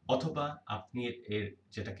 অথবা আপনি এর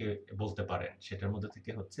যেটাকে বলতে পারেন সেটার মধ্যে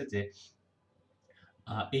থেকে হচ্ছে যে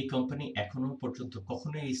এই কোম্পানি এখনো পর্যন্ত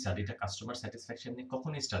কখনোই এই স্টাডিটা কাস্টমার স্যাটিসফ্যাকশন নিয়ে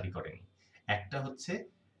কখনোই স্টাডি করেনি। একটা হচ্ছে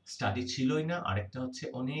স্টাডি ছিলই না, আরেকটা হচ্ছে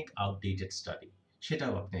অনেক আউটডেটেড স্টাডি।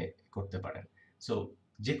 সেটাও আপনি করতে পারেন। সো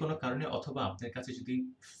যেকোনো কারণে অথবা আপনার কাছে যদি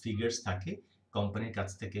ফিগারস থাকে, কোম্পানির কাছ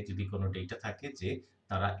থেকে যদি কোনো ডেটা থাকে যে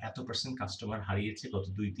তারা এত পার্সেন্ট কাস্টমার হারিয়েছে গত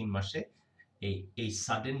 ২-৩ মাসে, এই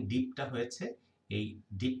সাডেন ডিপটা হয়েছে, এই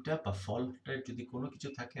ডিপটা বা ফলটার যদি কোনো কিছু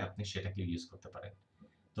থাকে আপনি সেটাকে ইউজ করতে পারেন।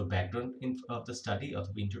 তো ব্যাকগ্রাউন্ড অফ দ্য স্টাডি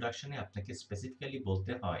অথবা ইন্ট্রোডাকশনে আপনাকে স্পেসিফিক্যালি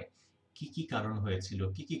বলতে হয় কি কি কারণ হয়েছিল,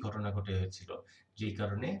 কি কি ঘটনা ঘটে হয়েছিল, যেই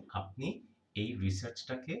কারণে আপনি এই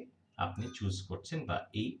রিসার্চটাকে আপনি চুজ করছেন বা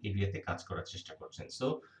এই এরিয়াতে কাজ করার চেষ্টা করছেন। সো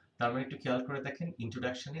তার মানে একটু খেয়াল করে দেখেন,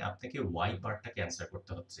 ইন্ট্রোডাকশনে আপনাকে ওয়াই পার্টটাকে অ্যান্সার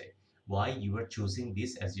করতে হচ্ছে। Y you R choosing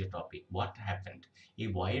this as your topic, what happened, এই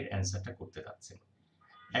ওয়াই এর অ্যান্সারটা করতে যাচ্ছেন।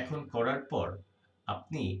 এখন করার পর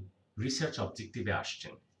আপনি রিসার্চ অবজেক্টিভে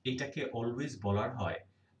আসছেন। এটাকে অলওয়েজ বলার হয়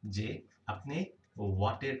যে আপনি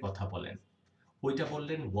হোয়াট এর কথা বলেন, ওইটা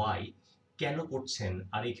বললেন ওয়াই, কেন করছেন,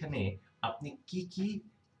 আর এখানে আপনি কি কি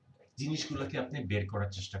জিনিসগুলোকে আপনি বের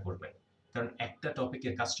করার চেষ্টা করবেন। কারণ একটা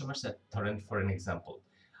টপিকের কাস্টমার, ধরেন ফর এন এক্সাম্পল,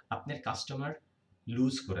 আপনার কাস্টমার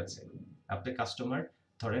লুজ করেছে, আপনার কাস্টমার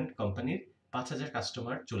ধরেন কোম্পানির ৫,০০০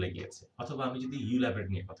 কাস্টমার চলে গিয়েছে, অথবা আমি যদি ইউল্যাবের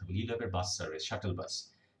নিয়ে কথা বলি, ইউল্যাবের বাস সার্ভিস, শাটল বাস,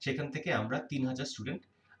 সেখান থেকে আমরা ৩,০০০ স্টুডেন্ট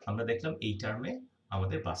আমরা দেখলাম এই টার্মে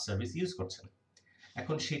আমাদের বাস সার্ভিস ইউজ করছেন।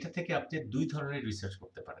 এখন সেটা থেকে আপনি ২ ধরনের রিসার্চ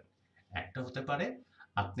করতে পারেন। একটা হতে পারে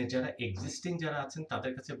আপনি যারা এক্সিস্টিং যারা আছেন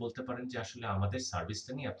তাদের কাছে বলতে পারেন যে আসলে আমাদের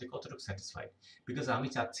সার্ভিসটা নিয়ে আপনি কতটুকু স্যাটিসফাইড? বিকজ আমি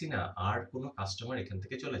চাচ্ছি না আর কোনো কাস্টমার এখান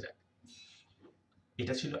থেকে চলে যাক।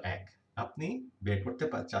 এটা ছিল এক। আপনি বের করতে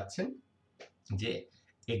চাচ্ছেন যে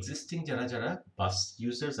এক্সিস্টিং যারা বাস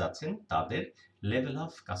ইউজার্স আছেন তাদের level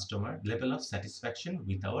of satisfaction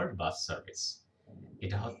with our bus service.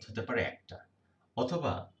 এটা হতে পারে একটা।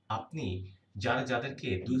 অথবা আপনি যাদেরকে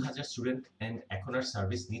 ২,০০০ স্টুডেন্ট এখন আর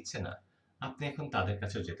সার্ভিস নিচ্ছে না, আপনি এখন তাদের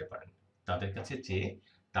কাছেও যেতে পারেন। তাদের কাছে যেয়ে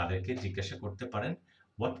তাদেরকে জিজ্ঞাসা করতে পারেন,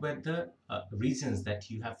 "What were the reasons that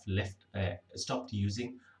you have stopped using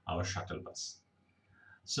our shuttle bus?"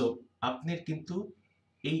 So আপনার কিন্তু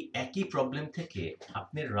এই একই প্রবলেম থেকে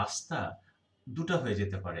আপনার রাস্তা ২ টা হয়ে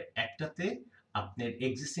যেতে পারে। একটাতে আপনার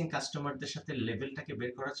এক্সিস্টিং কাস্টমারদের সাথে লেভেলটাকে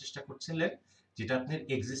বের করার চেষ্টা করছিলেন, যেটা আপনার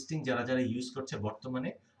এক্সিস্টিং যারা ইউজ করছে বর্তমানে,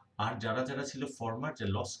 আর যারা ছিল ফরমার যে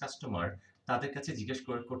লস্ট কাস্টমার, তাদের কাছে জিজ্ঞেস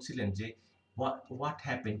করছিলেন যে হোয়াট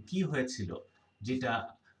হ্যাপেন্ড, কি হয়েছিল যেটা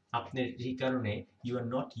আপনার এই কারণে you are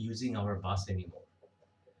not using hour bus anymore.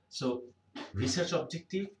 So research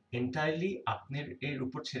objective entirely আপনার এর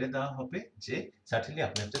উপর ছেড়ে দেওয়া হবে যে সার্টেনলি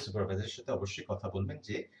আপনি আপনার সুপারভাইজারের সাথে অবশ্যই কথা বলবেন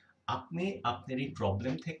যে আপনি আপনার এই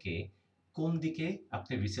প্রবলেম থেকে কোন দিকে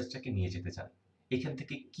আপনি রিসার্চটাকে নিয়ে যেতে চান, এখান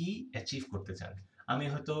থেকে কি অ্যাচিভ করতে চান। আমি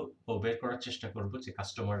হয়তো বের করার চেষ্টা করব যে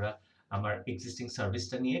কাস্টমাররা আমার এক্সিস্টিং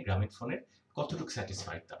সার্ভিসটা নিয়ে গ্রামীণ ফোনের কতটুকু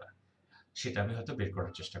স্যাটিসফাইড তারা, সেটা আমি হয়তো বের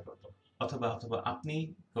করার চেষ্টা করব। অথবা আপনি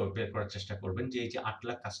বের করার চেষ্টা করবেন যে এই যে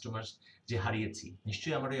 ৮,০০,০০০ কাস্টমার যে হারিয়েছি,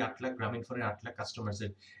 নিশ্চয়ই আমার ওই ৮,০০,০০০ গ্রামীণ ফোনের ৮,০০,০০০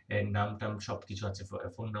 কাস্টমার্সের নাম-টাম সবকিছু আছে,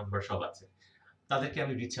 ফোন নাম্বার সব আছে। তাদেরকে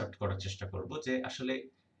আমি রিচ আউট করার চেষ্টা করব যে আসলে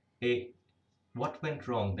এ what went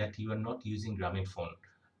wrong that you are not using গ্রামীণ ফোন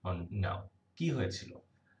on now? কি হয়েছিল?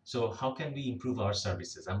 So how can we improve hour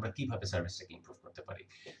services? আমরা কিভাবে সার্ভিসটাকে ইমপ্রুভ করতে পারি?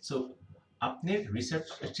 সো আপনি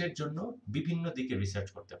রিসার্চের জন্য বিভিন্ন দিকে রিসার্চ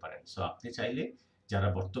করতে পারেন। সো আপনি চাইলে যারা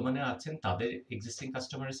বর্তমানে আছেন তাদের এক্সিস্টিং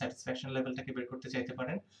কাস্টমারের স্যাটিসফ্যাকশন লেভেলটাকে বের করতে চাইতে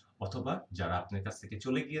পারেন। অথবা যারা আপনার কাছ থেকে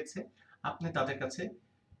চলে গিয়েছে, আপনি তাদের কাছে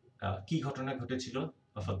কি ঘটনা ঘটেছিল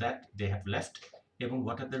for that they have left, এবং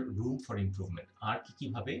what are the room for improvement, আর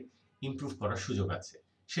কিভাবে ইমপ্রুভ করার সুযোগ আছে,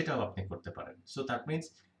 সেটাও আপনি করতে পারেন। সো দ্যাট মিনস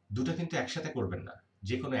দুটো কিন্তু একসাথে করবেন না,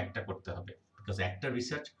 যে কোনো একটা করতে হবে। বিকজ একটা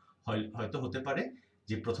রিসার্চ হয়তো হতে পারে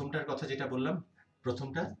যে প্রথমটার কথা যেটা বললাম,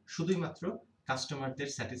 প্রথমটা শুধুই মাত্র কাস্টমারদের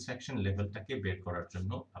স্যাটিসফ্যাকশন লেভেলটাকে বের করার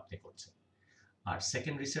জন্য আপনি করছেন। আর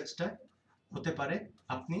সেকেন্ড রিসার্চটা হতে পারে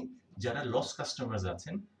আপনি যারা লস কাস্টমার্স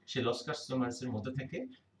আছেন সেই লস কাস্টমার্সের মধ্যে থেকে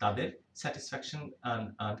তাদের স্যাটিসফ্যাকশন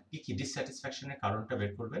আর কি কি ডিসস্যাটিসফ্যাকশনের কারণটা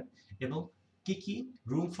বের করবেন, এবং কি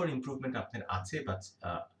রুম ফর ইমপ্রুভমেন্ট আপনার আছে বা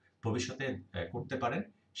ভবিষ্যতে করতে পারেন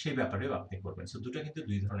সেই ব্যাপারেও আপনি করবেন। সো দুটো কিন্তু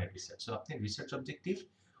দুই ধরনের রিসার্চ। সো আপনি রিসার্চ অবজেক্টিভ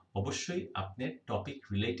অবশ্যই আপনার টপিক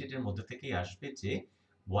রিলেটেড এর মধ্যে থেকেই আসবে যে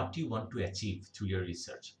what you want to achieve through year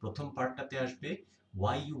research. প্রথম পার্টটাতে আসবে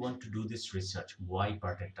why you want to do this research, why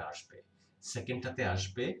পার্টেরটা আসবে। সেকেন্ডটাতে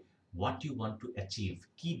আসবে what you want to achieve,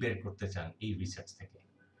 কি বের করতে চান এই রিসার্চ থেকে।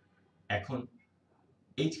 এখন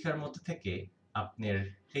এইখানের মধ্যে থেকে আপনার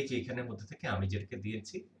এই যে এখানের মধ্যে থেকে আমি যেটাকে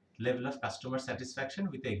দিয়েছি level of customer satisfaction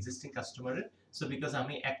with existing কাস্টমারের সো বিকজ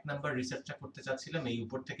আমি ১ নাম্বার রিসার্চটা করতে চাচ্ছিলাম এই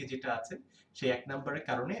উপর থেকে যেটা আছে, সেই ১ নাম্বারের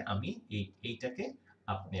কারণে আমি এইটাকে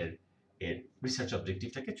আপনার এর রিসার্চ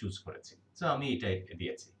অবজেক্টিভটাকে চুজ করেছি। সো আমি এটাই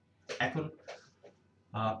দিয়েছি। এখন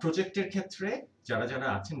প্রজেক্টের ক্ষেত্রে যারা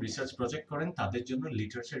আছেন রিসার্চ প্রজেক্ট করেন তাদের জন্য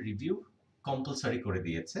লিটারেচার রিভিউ কম্পালসারি করে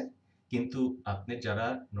দিয়েছে। কিন্তু আপনি যারা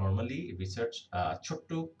নরমালি রিসার্চ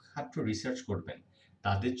ছোট্টখাটো রিসার্চ করবেন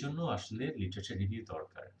তাদের জন্য আসলে লিটারেচার রিভিউ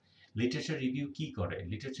দরকার। লিটারেচার রিভিউ কি করে?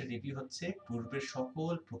 লিটারেচার রিভিউ হচ্ছে পূর্বের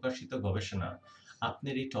সকল প্রকাশিত গবেষণা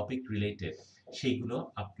আপনার এই টপিক রিলেটেড সেইগুলো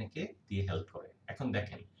আপনাকে দিয়ে হেল্প করে। এখন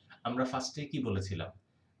দেখেন, আমরা ফার্স্টে কি বলেছিলাম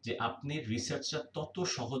যে আপনি রিসার্চটা তত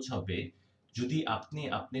সহজ হবে যদি আপনি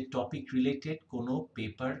আপনার টপিক রিলেটেড কোনো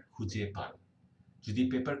পেপার খুঁজে পান। যদি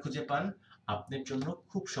পেপার খুঁজে পান আপনার জন্য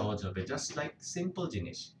খুব সহজ হবে। জাস্ট লাইক সিম্পল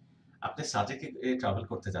জিনিস, আপনি সাজেকে ট্রাভেল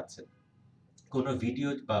করতে যাচ্ছেন, কোনো ভিডিও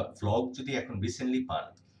বা ভ্লগ যদি এখন রিসেন্টলি পান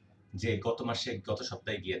যে গত মাসে গত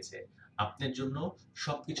সপ্তাহে গিয়েছে, আপনার জন্য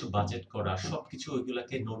সবকিছু বাজেট করা, সবকিছু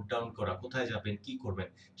ওইগুলাকে নোট ডাউন করা, কোথায় যাবেন কি করবেন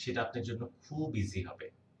সেটা আপনার জন্য খুব ইজি হবে।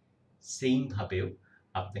 সেম ভাবেও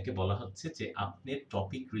আপনাকে বলা হচ্ছে যে আপনার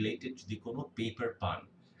টপিক রিলেটেড যদি কোনো পেপার পান,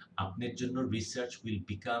 আপনার জন্য research will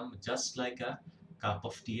become just like a cup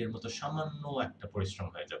of টি এর মতো সামান্য একটা পরিশ্রম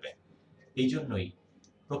হয়ে যাবে। এই জন্যই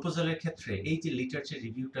প্রপোজালের ক্ষেত্রে এই যে লিটারেচার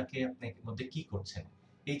রিভিউটাকে আপনি মধ্যে কি করছেন,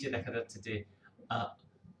 এই যে দেখা যাচ্ছে যে আহ,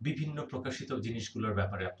 বিভিন্ন প্রকাশিত জিনিসগুলোর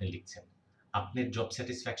ব্যাপারে আপনি লিখছেন, আপনার জব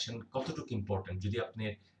স্যাটিসফ্যাকশন কতটুকু ইম্পর্টেন্ট যদি আপনি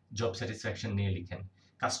জব স্যাটিসফ্যাকশন নিয়ে লিখেন,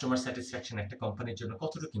 কাস্টমার স্যাটিসফ্যাকশন একটা কোম্পানির জন্য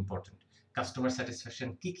কতটুকু ইম্পর্টেন্ট, কাস্টমার স্যাটিসফ্যাকশন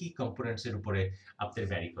কি কি কম্পোনেন্টস এর উপরে আপনার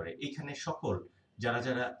ভ্যারি করে, এইখানে সকল যারা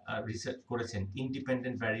রিসার্চ করেছেন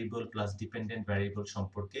independent variable plus dependent variable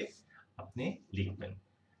সম্পর্কে আপনি লিখবেন।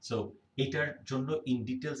 সো এটার জন্য ইন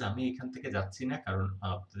ডিটেলস আমি এখান থেকে যাচ্ছি না, কারণ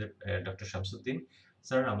আপনাদের ডক্টর শামসুদ্দিন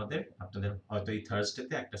স্যার আপনাদের হয়তো এই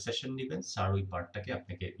থার্সডেতে একটা সেশন নেবেন, স্যার ওই পার্টটাকে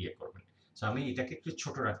আপনাকে ইয়ে করবেন। সো আমি এটাকে একটু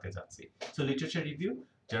ছোট রাখতে যাচ্ছি। সো লিটারেচার রিভিউ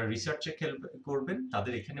যারা রিসার্চে করবেন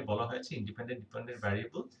তাদের এখানে বলা হয়েছে ইন্ডিপেন্ডেন্ট ডিপেন্ডেন্ট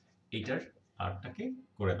ভ্যারিয়েবল এইটার পার্টটাকে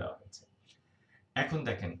করে দেওয়া হয়েছে। এখন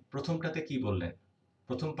দেখেন প্রথমটাতে কি বললেন,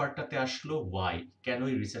 প্রথম পার্টটাতে আসলো ওয়াই, কেন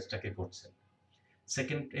এই রিসার্চটাকে করছেন।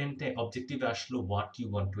 সেকেন্ড এন্ডে অবজেক্টিভে আসলো what you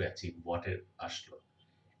want to achieve, হোয়াটের আসলো।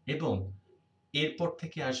 এবং এরপর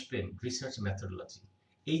থেকে আসবেন রিসার্চ মেথডোলজি।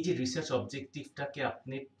 এই যে রিসার্চ অবজেক্টিভটাকে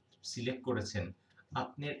আপনি সিলেক্ট করেছেন,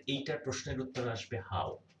 আপনার এইটার প্রশ্নের উত্তর আসবে হাউ।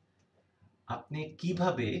 আপনি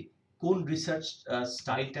কিভাবে কোন রিসার্চ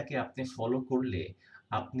স্টাইলটাকে আপনি ফলো করলে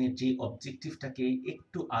আপনি যে অবজেক্টিভটাকে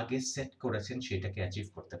একটু আগে সেট করেছেন সেটাকে অ্যাচিভ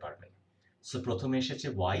করতে পারবেন। সো প্রথমে এসেছে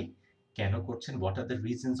ওয়াই, কেন করছেন, what are the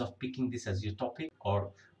reasons of Peking this as your topic or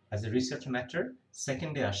as a research matter.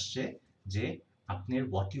 সেকেন্ডে আসছে যে আপনার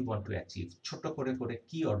what you want to achieve, ছোট করে করে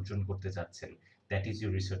কি অর্জন করতে চাচ্ছেন, that is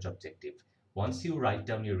your research objective. Once you write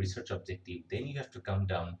down your research objective, then you have to come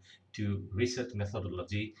down to research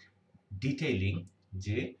methodology, detailing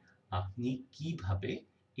যে আপনি কিভাবে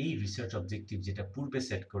এই রিসার্চ অবজেক্টিভ যেটা পূর্বে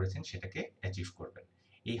সেট করেছেন সেটাকে অ্যাচিভ করবেন।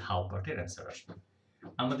 এই হাউ পার্টের অ্যান্সার আসবে।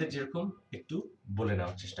 আমাদের যেরকম একটু বলে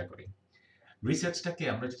নেওয়ার চেষ্টা করি, রিসার্চটাকে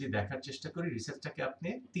আমরা যদি দেখার চেষ্টা করি, রিসার্চটাকে আপনি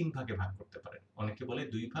 ৩ ভাগে ভাগ করতে পারেন, অনেকে বলে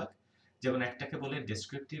 ২ ভাগ। যেমন একটাকে বলে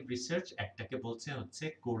ডেসক্রিপটিভ রিসার্চ, একটাকে বলছে হচ্ছে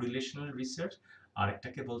কোরিলেশনাল রিসার্চ, আর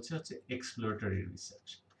একটাকে বলছে হচ্ছে এক্সপ্লোরেটরি রিসার্চ।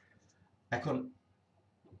 এখন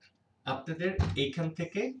আপনাদের এইখান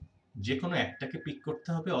থেকে যে কোনো একটাকে পিক করতে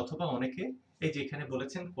হবে, অথবা অনেকে এই যে এখানে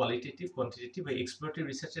বলেছেন কোয়ালিটেটিভ কোয়ান্টিটেটিভ বা এক্সপ্লোরেটরি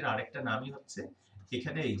রিসার্চের আরেকটা নামই হচ্ছে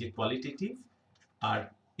এখানে এই যে কোয়ালিটেটিভ, আর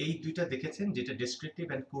এই দুইটা দেখেছেন যেটা ডেসক্রিপটিভ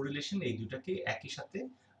অ্যান্ড কোরিলেশন, এই দুটাকে একই সাথে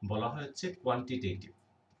বলা হয় হচ্ছে কোয়ান্টিটেটিভ।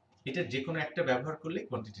 এটা যে কোনো একটা ব্যবহার করলে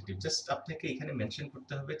কোয়ান্টিটেটিভ। জাস্ট আপনাকে এখানে মেনশন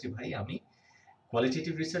করতে হবে যে ভাই আমি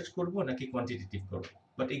কোয়ালিটেটিভ রিসার্চ করব নাকি কোয়ান্টিটেটিভ করব।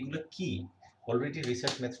 বাট এগুলো কি অলরেডি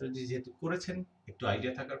রিসার্চ মেথডোলজি যেহেতু করেছেন একটু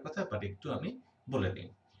আইডিয়া থাকার কথা, বাট একটু আমি বলে দিই।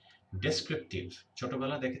 ডেসক্রিপটিভ,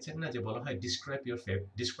 ছোটবেলা দেখেছেন না যে বলা হয়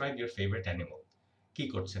ডিসক্রাইব ইউর ফেভারিট অ্যানিমাল, কি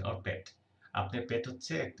করছেন, অর পেট। আপনার পেট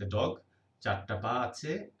হচ্ছে একটা ডগ, 4টা পা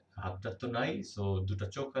আছে, হাতটা তো নাই, সো 2টা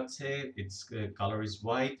চোখ আছে, ইটস কালার ইজ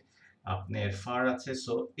হোয়াইট, আপনার ফার আছে,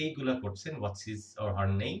 সো এইগুলা করছেন, হোয়াটস হিজ অর হার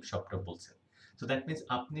নেম সবটা বলছেন। সো দ্যাট মিনস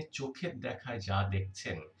আপনি চোখের দেখায় যা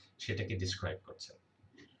দেখছেন সেটাকে ডিসক্রাইব করছেন।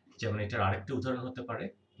 যেমন এটার আরেকটা উদাহরণ হতে পারে,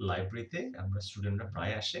 লাইব্রেরিতে আমরা স্টুডেন্টরা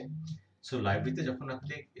প্রায় আসে, সো লাইব্রেরিতে যখন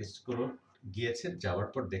আপনি স্কুল গিয়েছেন, যাওয়ার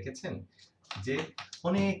পর দেখেছেন যে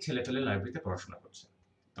অনেক ছেলেপেলে লাইব্রেরিতে পড়াশোনা করছে,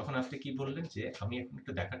 তখন আপনি কি বললেন যে আমি এখন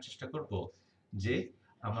একটু দেখার চেষ্টা করব যে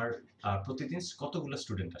আমার প্রতিদিন কতগুলো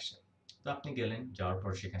স্টুডেন্ট আসে। তো আপনি গেলেন, যাওয়ার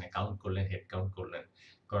পর সেখানে কাউন্ট করলেন, হেড কাউন্ট করলেন,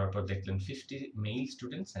 করার পর দেখলেন 50 mail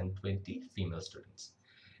students and 20 female students,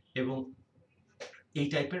 এবং এই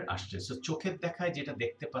টাইপের আসছে। সো চোখের দেখায় যেটা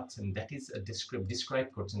দেখতে পাচ্ছেন দ্যাট ইজ ডিসক্রাইব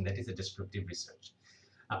করছেন, that is a descriptive research.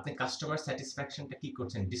 আপনি কাস্টমার স্যাটিসফ্যাকশনটা কি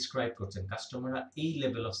করছেন, ডিসক্রাইব করছেন, কাস্টমাররা এই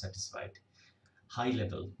level of satisfied, high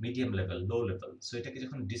level, medium level, low level. So এটাকে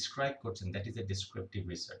যখন ডিসক্রাইব করছেন, that is a descriptive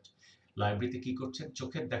research. লাইব্রেরিতে কি করছেন,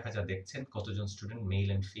 চোখের দেখা যা দেখছেন, কতজন student, male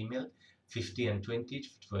and female, 50 and 20,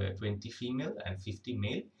 20 female and 50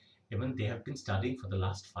 male, এবং they have been studying for the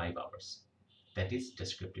last 5 hours. That is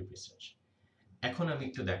descriptive research. এখন আমি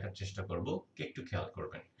একটু দেখার চেষ্টা করব, একটু খেয়াল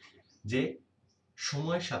করবেন যে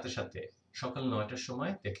সময়ের সাথে সাথে সকাল ৯টার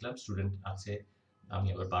সময় দেখলাম স্টুডেন্ট আছে, আমি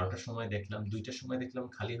আবার ১২টার সময় দেখলাম, ২টার সময় দেখলাম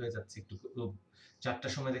খালি হয়ে যাচ্ছে একটু,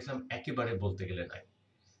 ৪টার সময় দেখলাম একেবারে বলতে গেলে নাই।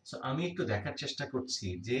 সো আমি একটু দেখার চেষ্টা করছি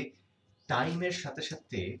যে টাইমের সাথে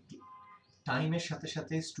সাথে টাইমের সাথে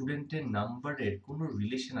সাথে স্টুডেন্টের নাম্বারের কোনো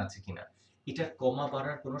রিলেশন আছে কিনা, এটার কমা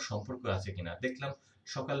বাড়ার কোনো সম্পর্ক আছে কিনা। দেখলাম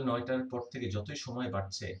সকাল ৯টার পর থেকে যতই সময়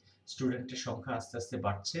বাড়ছে স্টুডেন্টের সংখ্যা আস্তে আস্তে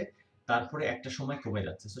বাড়ছে, তারপরে একটা সময় কমে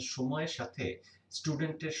যাচ্ছে। সো সময়ের সাথে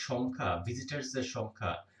স্টুডেন্টের সংখ্যা, ভিজিটার্সদের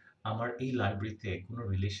সংখ্যা আমার এই লাইব্রেরিতে কোনো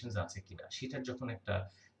রিলেশনস আছে কিনা, সেটার যখন একটা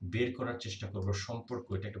বের করার চেষ্টা করব সম্পর্ক,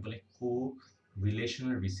 এটাকে বলে কো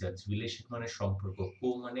রিলেশনাল রিসার্চ। রিলেশন মানে সম্পর্ক, কো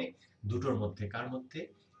মানে দুটোর মধ্যে, কার মধ্যে,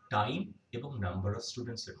 টাইম এবং নাম্বার অফ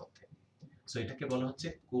স্টুডেন্টস এর মধ্যে। সো এটাকে বলা হচ্ছে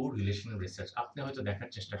কো রিলেশনাল রিসার্চ। আপনি হয়তো দেখার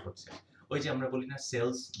চেষ্টা করছেন, ওই যে আমরা বলি না,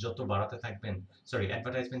 সেলস যত বাড়াতে থাকবেন, সরি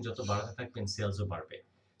অ্যাডভার্টাইজমেন্ট যত বাড়াতে থাকবেন সেলসও বাড়বে।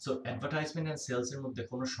 সো অ্যাডভার্টাইজমেন্ট অ্যান্ড সেলস এর মধ্যে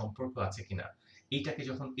কোনো সম্পর্ক আছে কিনা, এইটাকে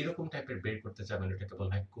যখন এরকম টাইপের বের করতে চাবেন, এটাকে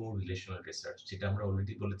বলা হয় কো রিলেশনাল রিসার্চ। যেটা আমরা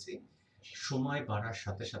অলরেডি বলেছি, সময় বাড়ার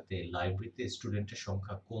সাথে সাথে লাইব্রেরিতে স্টুডেন্টের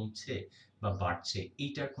সংখ্যা কমছে বা বাড়ছে,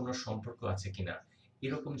 এইটার কোনো সম্পর্ক আছে কিনা,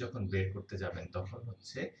 এরকম যখন বের করতে যাবেন তখন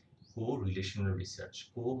হচ্ছে কো রিলেশনাল রিসার্চ।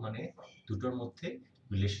 কো মানে দুটোর মধ্যে,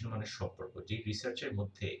 রিলেশন মানে সম্পর্ক। যে রিসার্চের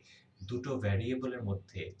মধ্যে দুটো ভ্যারিয়েবলের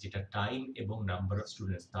মধ্যে, যেটা টাইম এবং নাম্বার অফ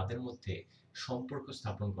স্টুডেন্টস, তাদের মধ্যে সম্পর্ক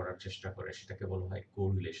স্থাপন করার চেষ্টা করে, সেটাকে বলা হয় কো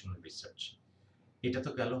রিলেশনাল রিসার্চ। এটা তো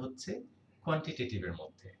গেল হচ্ছে কোয়ান্টিটেটিভ এর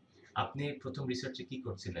মধ্যে। আপনি প্রথম রিসার্চে কি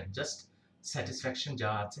করছিলেন, জাস্ট স্যাটিসফ্যাকশন যা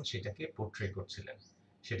আছেন সেটাকে পোর্ট্রে করছিলেন,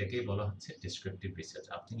 সেটাকেই বলা হচ্ছে ডেসক্রিপটিভ রিসার্চ।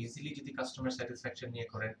 আপনি ইজিলি যদি কাস্টমার স্যাটিসফ্যাকশন নিয়ে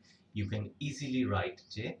করেন, ইউ ক্যান ইজিলি রাইট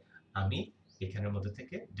যে আমি এখানের মধ্যে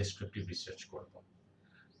থেকে ডেসক্রিপটিভ রিসার্চ করব।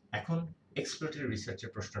 এখন এক্সপ্লোরেটরি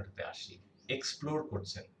রিসার্চের প্রশ্নটাতে আসি। এক্সপ্লোর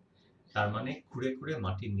করছেন, তার মানে খুঁড়ে খুঁড়ে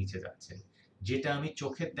মাটির নিচে যাচ্ছেন। যেটা আমি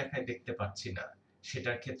চোখের দেখায় দেখতে পাচ্ছি না,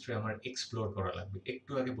 সেটার ক্ষেত্রে আমার এক্সপ্লোর করা লাগবে।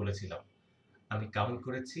 একটু আগে বলেছিলাম, আমি কাউন্ট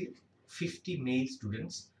করেছি 50 মেল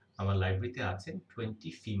স্টুডেন্টস আমার লাইব্রেরিতে আছেন,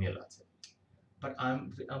 20 ফিমেল আছে। But I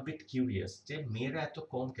am bit curious যে মেয়েরা এত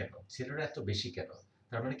কম কেন, ছেলেরা এত বেশি কেন?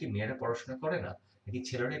 তার মানে কি মেয়েরা পড়াশোনা করে না, নাকি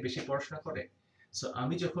ছেলেরাই বেশি পড়াশোনা করে? সো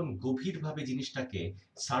আমি যখন গভীরভাবে জিনিসটাকে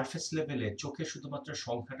সারফেস লেভেলে চোখে শুধুমাত্র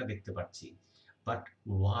সংখ্যাটা দেখতে পাচ্ছি, বাট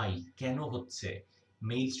ওয়াই, কেন হচ্ছে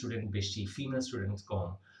মেল স্টুডেন্ট বেশি, ফিমেল স্টুডেন্ট কম,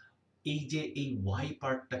 এই যে এই ওয়াই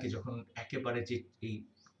পার্টটাকে যখন একেবারে যে এই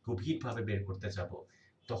গভীরভাবে বের করতে যাব,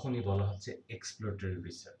 তখনই বলা হচ্ছে এক্সপ্লোরেটরি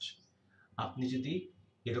রিসার্চ। আপনি যদি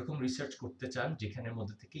এরকম রিসার্চ করতে চান যেখানের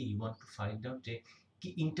মধ্যে থেকে you want to find out যে কি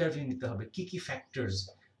ইন্টারভিউ নিতে হবে, কি কি ফ্যাক্টরস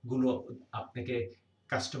গুলো আপনাকে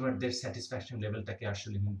কাস্টমারদের স্যাটিসফ্যাকশন লেভেলটাকে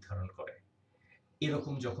আসলে নির্ধারণ করে,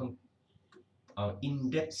 এরকম যখন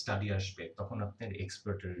ইনডেপথ স্টাডি আসবে, তখন আপনার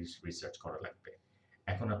এক্সপ্লোরেটরি রিসার্চ করা লাগবে।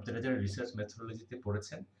 এখন আপনারা যারা রিসার্চ মেথোডোলজিতে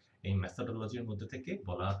পড়েছেন, এই মেথোডোলজির মধ্যে থেকে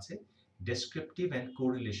বলা আছে ডেসক্রিপটিভ অ্যান্ড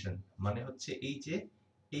কোরিলেশন, মানে হচ্ছে এই যে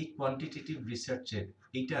এই কোয়ান্টিটেটিভ রিসার্চের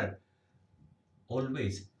এইটার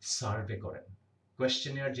অলওয়েজ সার্ভে করেন,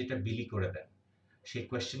 কোয়েশ্চেনিয়ার যেটা বিলি করে দেন, সেই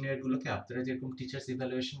কোয়েশ্চেনিয়ার গুলোকে আপনারা যেরকম টিচার্স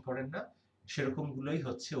ইভ্যালুয়েশন করেন না, সেরকমগুলোই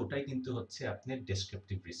হচ্ছে, ওটাই কিন্তু হচ্ছে আপনার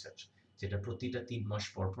ডেসক্রিপটিভ রিসার্চ, যেটা প্রতিটা ৩ মাস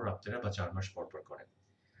পর পর আপনারা বা ৪ মাস পর পর করেন।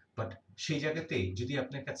 বাট সেই জায়গাতেই যদি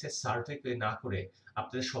আপনার কাছে সার্ভে না করে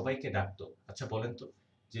আপনাদের সবাইকে ডাকতো, আচ্ছা বলেন তো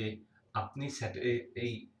যে আপনি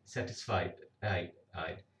এই স্যাটিসফাইড,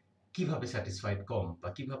 কিভাবে স্যাটিসফাইড কম, বা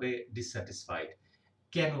কিভাবে ডিসস্যাটিসফাইড,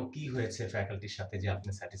 কেন, কি হয়েছে ফ্যাকাল্টির সাথে যে আপনি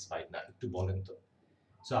স্যাটিসফাইড না, একটু বলেন তো।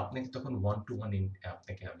 সো আপনাকে তখন ওয়ান টু ওয়ান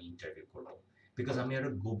আপনাকে আমি ইন্টারভিউ করবো, বিকজ আমি আরো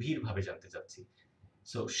গভীরভাবে জানতে চাচ্ছি।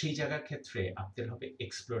 সো সেই জায়গার ক্ষেত্রে আপনার হবে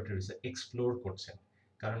এক্সপ্লোরেটরি, এক্সপ্লোর করছেন,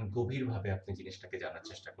 কারণ গভীরভাবে আপনি জিনিসটাকে জানার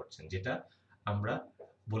চেষ্টা করছেন। যেটা আমরা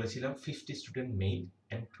বলেছিলাম 50 স্টুডেন্ট মেল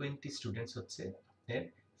অ্যান্ড 20 স্টুডেন্টস হচ্ছে আপনার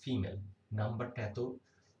ফিমেল। নাম্বারটা এত,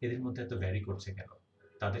 এদের মধ্যে এত ভ্যারি করছে কেন?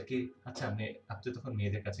 তাদেরকে, আচ্ছা আপনি তখন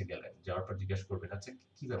মেয়েদের কাছে গেলেন, যাওয়ার পর জিজ্ঞাসা করবেন, আচ্ছা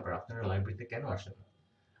কি ব্যাপার, আপনারা লাইব্রেরিতে কেন আসেন না?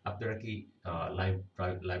 আপনারা কি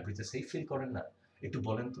লাইব্রেরিতে সেফ ফিল করেন না? একটু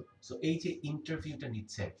বলেন তো। সো এই যে ইন্টারভিউটা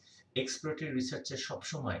নিচ্ছেন এক্সপ্লোরেটরি রিসার্চে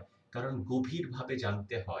সবসময়, কারণ গভীরভাবে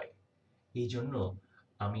জানতে হয়, এই জন্য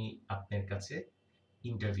আমি আপনার কাছে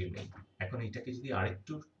ইন্টারভিউ নেই। এখন এটাকে যদি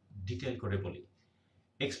আরেকটু ডিটেল করে বলি,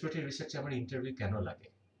 এক্সপ্লোরেটরি রিসার্চে আমার ইন্টারভিউ কেন লাগে,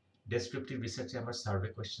 ডেসক্রিপটিভ রিসার্চে আমার সার্ভে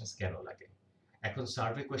কোয়েশ্চেন্স কেন লাগে, এখন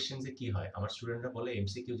সার্ভে কোয়েশ্চেন্সে কি হয়, আমার স্টুডেন্টরা বলে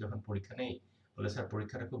এমসিকিউ যখন পরীক্ষা নেই, বলে স্যার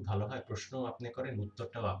পরীক্ষাটা খুব ভালো হয়, প্রশ্নও আপনি করেন,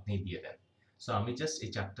 উত্তরটাও আপনিই দিয়ে দেন। সো আমি জাস্ট এই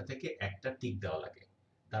 4টা থেকে একটা টিক দেওয়া লাগে।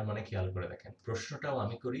 তার মানে খেয়াল করে দেখেন, প্রশ্নটাও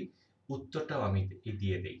আমি করি, উত্তরটাও আমি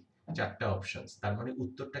দিয়ে দেই। 4টা অপশনস, তার মানে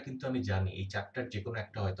উত্তরটা কিন্তু আমি জানি এই 4টার যেকোনো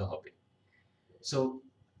একটা হয়তো হবে। সো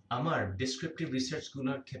আমার ডেসক্রিপটিভ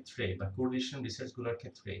রিসার্চগুলোর ক্ষেত্রে বা কোরিলেশন রিসার্চগুলোর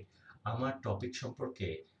ক্ষেত্রে আমার টপিক সম্পর্কে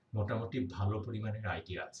মোটামুটি ভালো পরিমাণের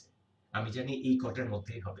আইডিয়া আছে। আমি জানি এই কটার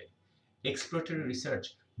মধ্যেই হবে। এক্সপ্লোরেটরি রিসার্চ,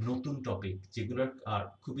 নতুন টপিক যেগুলোর আর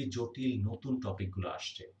খুবই জটিল নতুন টপিকগুলো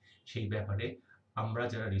আসছে, সেই ব্যাপারে আমরা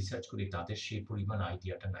যারা রিসার্চ করি তাদের সেই পরিমাণ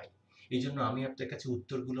আইডিয়াটা নাই। এই জন্য আমি আপনার কাছে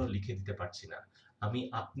উত্তরগুলো লিখে দিতে পারছি না। আমি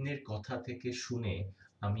আপনার কথা থেকে শুনে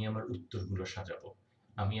আমি আমার উত্তরগুলো সাজাবো।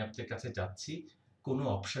 আমি আপনার কাছে যাচ্ছি কোনো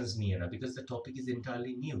অপশনস নিয়ে না, because the topic is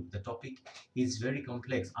entirely new, the topic is very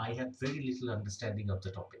complex, I have very little understanding of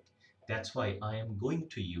the topic. That's why I am going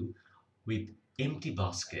to you with empty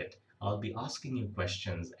basket. I'll be asking you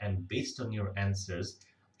questions and based on your answers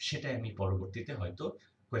সেটাই আমি পরবর্তীতে হয়তো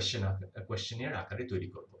কোয়েশ্চেনের আকারে তৈরি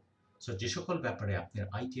করব। So যে সকল ব্যাপারে আপনার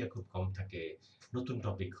আইডিয়া খুব কম থাকে, নতুন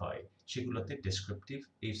টপিক হয়, সেগুলোতে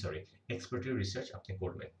এক্সপ্লোরেটরি রিসার্চ আপনি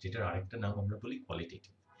করবেন, যেটার আরেকটা নাম আমরা বলি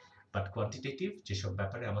কোয়ালিটেটিভ। বাট কোয়ান্টিটেটিভ যেসব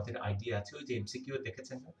ব্যাপারে আমাদের আইডিয়া আছে, ওই যে এমসিকিউ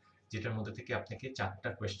দেখেছেন না, যেটার মধ্যে থেকে আপনাকে 4টা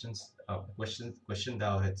কোয়েশ্চেন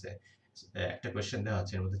দেওয়া হয়েছে, একটা কোয়েশ্চেন দেওয়া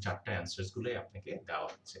হচ্ছে, এর মধ্যে 4টা অ্যান্সার্স গুলোই আপনাকে দেওয়া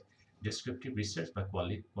হচ্ছে। ডেসক্রিপটিভ রিসার্চ বা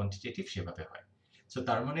কোয়ান্টিটেটিভ সেভাবে হয়। সো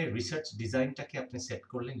তার মানে রিসার্চ ডিজাইনটাকে আপনি সেট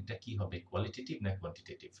করলেন, এটা কি হবে, কোয়ালিটেটিভ না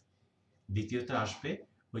কোয়ান্টিটেটিভ। দ্বিতীয়ত আসবে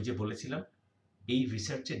ওই যে বলেছিলাম, এই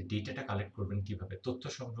রিসার্চের ডেটাটা কালেক্ট করবেন কিভাবে, তথ্য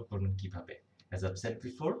সংগ্রহ করবেন কিভাবে। As I've shed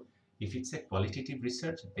before, if it's a qualitative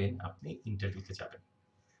research দেন আপনি ইন্টারভিউতে যাবেন,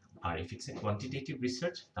 আর if it's a quantitative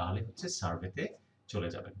research তাহলে হচ্ছে সার্ভেতে চলে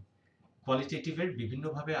যাবেন। কোয়ালিটেটিভের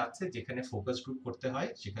বিভিন্নভাবে আছে, যেখানে ফোকাস গ্রুপ করতে হয়,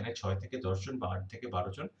 সেখানে 6 থেকে 10 জন বা 8 থেকে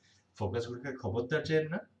 12 জন। ফোকাস গ্রুপে খবরদার যেন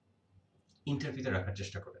না, ইন্টারভিউতে রাখার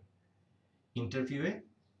চেষ্টা করেন। ইন্টারভিউয়ে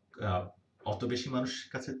অত বেশি মানুষের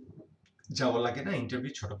কাছে যাওয়া লাগে না,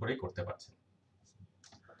 ইন্টারভিউ ছোট করেই করতে পারছেন।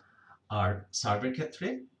 আর সার্ভের ক্ষেত্রে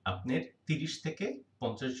আপনার 30 থেকে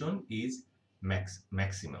 50 জন ইজ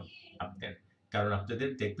ম্যাক্সিমাম আপনার, কারণ আপনাদের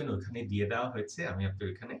দেখবেন ওইখানে দিয়ে দেওয়া হয়েছে, আমি আপনার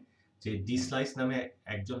ওইখানে যে ডি স্লাইস নামে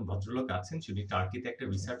একজন ভদ্রলোক আছেন, তিনি টার্কিতে একটা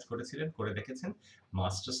রিসার্চ করেছিলেন, করে দেখেছেন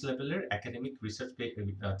মাস্টার্স লেভেলের একাডেমিক রিসার্চ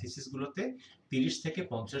থিসিসগুলোতে 30 থেকে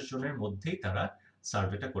 50 জনের মধ্যেই তারা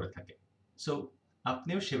সার্ভেটা করে থাকে। সো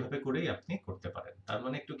আপনিও সেভাবে করেই আপনি করতে পারেন। তার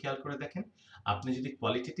মানে একটু খেয়াল করে দেখেন, আপনি যদি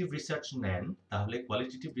কোয়ালিটেটিভ রিসার্চ নেন, তাহলে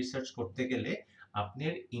কোয়ালিটেটিভ রিসার্চ করতে গেলে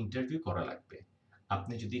আপনার ইন্টারভিউ করা লাগবে।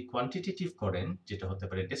 আপনি যদি কোয়ান্টিটেটিভ করেন, যেটা হতে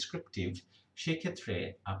পারে ডেসক্রিপটিভ, সেক্ষেত্রে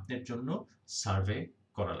আপনার জন্য সার্ভে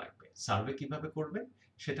করা লাগবে। সার্ভে কিভাবে করবেন,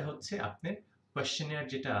 সেটা হচ্ছে আপনার কোয়েশ্চেনিয়ার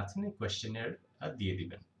যেটা আছে, এই কোয়েশ্চেনিয়ার দিয়ে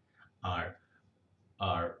দিবেন। আর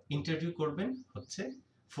আর ইন্টারভিউ করবেন হচ্ছে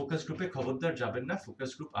ফোকাস গ্রুপে, খবরদার যাবেন না,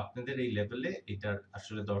 ফোকাস গ্রুপ আপনাদের এই লেভেলে এটার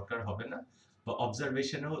আসলে দরকার হবে না, বা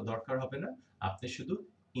অবজারভেশনও দরকার হবে না। আপনি শুধু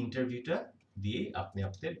ইন্টারভিউটা দিয়েই আপনি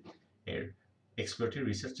আপনার এর এক্সপ্লোরেটরি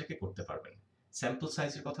রিসার্চটাকে করতে পারবেন। স্যাম্পল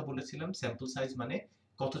সাইজের কথা বলেছিলাম, স্যাম্পল সাইজ মানে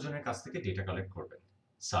কতজনের কাছ থেকে ডেটা কালেক্ট করবেন।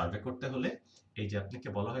 সার্ভে করতে হলে এই যে আপনাকে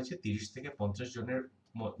বলা হয়েছে 30 থেকে 50 জনের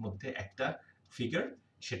মধ্যে একটা ফিগার,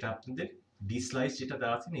 সেটা আপনাদের ডি স্লাইস যেটা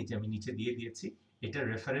দেওয়া আছে, এই যে আমি নিচে দিয়ে দিয়েছি, এটার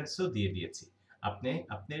রেফারেন্সও দিয়ে দিয়েছি। আপনি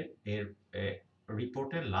আপনার এর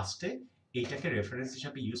রিপোর্টের লাস্টে এইটাকে রেফারেন্স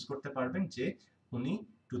হিসাবে ইউজ করতে পারবেন, যে উনি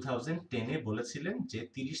 2010-এ বলেছিলেন যে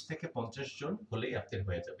 30 থেকে 50 জন হলেই আপনার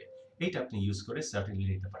হয়ে যাবে। এইটা আপনি ইউজ করে সার্টেনলি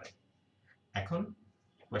নিতে পারেন। এখন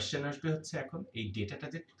কোয়েশ্চেন আসবে হচ্ছে, এখন এই ডেটাটা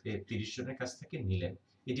যে 30 জনের কাছ থেকে নিলেন,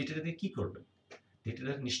 এই ডেটাটা দিয়ে কি করবেন।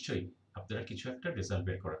 ডেটাটা নিশ্চয়ই আপনারা কিছু একটা রেজাল্ট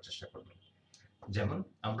বের করার চেষ্টা করবেন। যেমন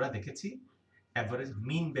আমরা দেখেছি অ্যাভারেজ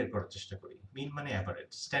মিন বের করার চেষ্টা করি, মিন মানে অ্যাভারেজ,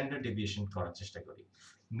 স্ট্যান্ডার্ড ডেভিয়েশন করার চেষ্টা করি।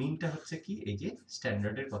 মিনটা হচ্ছে কি, এই যে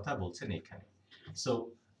স্ট্যান্ডার্ডের কথা বলছেন এখানে। সো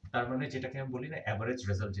তার মানে যেটাকে আমি বলি না, অ্যাভারেজ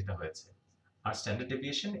রেজাল্ট যেটা হয়েছে। আর স্ট্যান্ডার্ড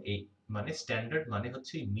ডেভিয়েশন এই মানে স্ট্যান্ডার্ড মানে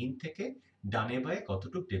হচ্ছে এই মিন থেকে ডানে বায়ে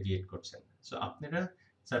কতটুকু ডেভিয়েট করছেন। সো আপনারা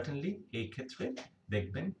সার্টেনলি এই ক্ষেত্রে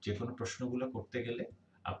দেখবেন যে কোনো প্রশ্নগুলো করতে গেলে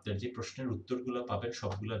আপনার যে প্রশ্নের উত্তরগুলো পাবেন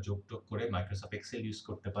সবগুলো যোগ টোগ করে মাইক্রোসফট এক্সেল ইউজ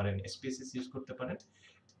করতে পারেন, এসপিএসএস ইউজ করতে পারেন,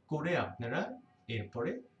 করে আপনারা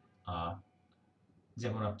এরপরে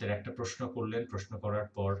যেমন আপনার একটা প্রশ্ন করলেন, প্রশ্ন করার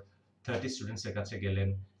পর 30 স্টুডেন্টসের কাছে গেলেন,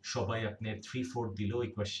 সবাই আপনার 3-4 দিল, ওই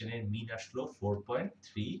কোয়েশ্চেনের মিন আসলো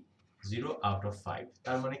 4.30 আউট অফ 5।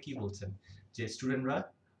 তার মানে কি বলছেন, যে স্টুডেন্টরা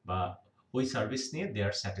বা ওই সার্ভিস নিয়ে দে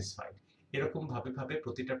আর স্যাটিসফাইড। এরকম ভাবে ভাবে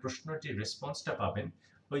প্রতিটা প্রশ্নের যে রেসপন্সটা পাবেন,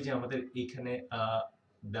 ওই যে আমাদের এইখানে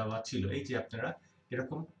দেওয়া ছিল, এই যে আপনারা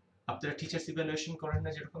এরকম আপনারা টিচার্স ইভ্যালুয়েশন করেন না,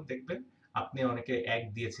 যেরকম দেখবেন আপনি অনেকে ১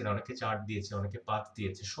 দিয়েছেন, অনেকে ৪ দিয়েছে, অনেকে ৫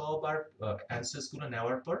 দিয়েছে। সবার অ্যান্সার্স গুলো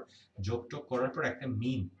নেওয়ার পর যোগ-টোগ করার পর একটা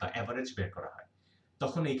মিন বা এভারেজ বের করা হয়।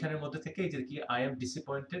 তখন এইখানের মধ্যে থেকে এই যে কি আই এম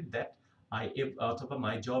ডিসঅ্যাপয়েন্টেড দ্যাট অথবা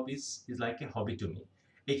my job is like a hobby to me.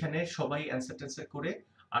 এখানে সবাই অ্যান্সার ট্যান্সার করে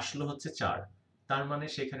আসলো হচ্ছে ৪। তার মানে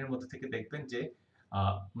সেখানের মধ্যে থেকে দেখবেন যে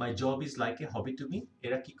my job is like a hobby to me,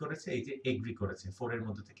 এরা কি করেছে এই যে এগ্রি করেছে, 4 এর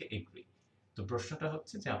মধ্যে থেকে এগ্রি। তো প্রশ্নটা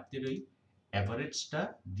হচ্ছে যে আপনার ওই এভারেজটা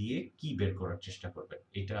দিয়ে কি বের করার চেষ্টা করবেন,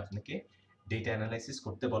 এটা আপনাকে ডেটা অ্যানালাইসিস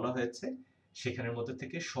করতে বলা হয়েছে। সেখানের মধ্যে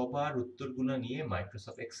থেকে সবার উত্তরগুলো নিয়ে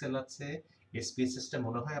মাইক্রোসফট এক্সেল আছে, এসপিএসএস টা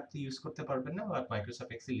মনে হয় আপনি ইউজ করতে পারবেন না, বা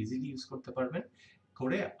মাইক্রোসফট এক্সেল ইজিলি ইউজ করতে পারবেন,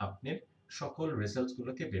 করে আপনার সকল রেজাল্টস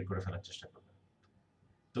গুলোকে বের করে ফেলার চেষ্টা করবেন।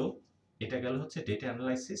 তো এটা গেল হচ্ছে ডেটা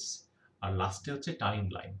অ্যানালাইসিস। আর লাস্টে হচ্ছে টাইম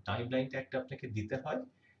লাইন। টাইম লাইনটা একটা আপনাকে দিতে হয়।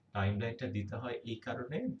 টাইম লাইনটা দিতে হয় এই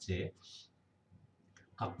কারণে যে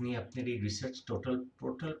আপনি আপনার এই রিসার্চ টোটাল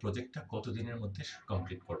প্রজেক্টটা কতদিনের মধ্যে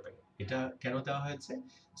কমপ্লিট করবেন। এটা কেন দেওয়া হয়েছে?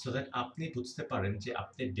 সো দ্যাট আপনি বুঝতে পারেন যে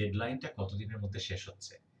আপনার ডেডলাইনটা কতদিনের মধ্যে শেষ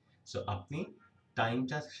হচ্ছে। সো আপনি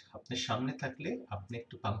টাইমটা আপনার সামনে থাকলে আপনি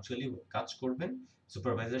একটু পাংচুয়ালি কাজ করবেন,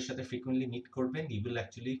 সুপারভাইজারের সাথে ফ্রিকোয়েন্টলি মিট করবেন, ইউ উইল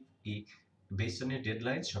অ্যাকচুয়ালি এই বেসড অন এর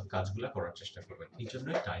ডেডলাইন সব কাজগুলো করার চেষ্টা করবেন। এই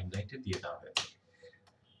জন্যই টাইম লাইনটা দিয়ে দেওয়া হয়েছে।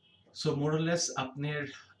 সো মোর অর লেস আপনার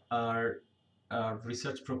আর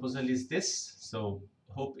research proposal is this. So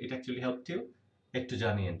hope it actually helped you. একটু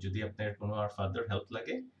জানিয়েন যদি আপনার কোনো আর ফার্দার হেল্প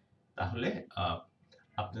লাগে, তাহলে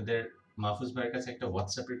আপনাদের মাহফুজ ভাইয়ের কাছে একটা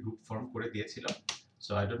হোয়াটসঅ্যাপের গ্রুপ ফর্ম করে দিয়েছিলাম।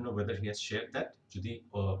 So I don't know whether he has share that. যদি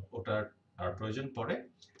ওটার আর প্রয়োজন পড়ে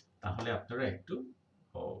তাহলে আপনারা একটু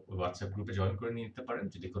হোয়াটসঅ্যাপ গ্রুপে জয়েন করে নিতে পারেন।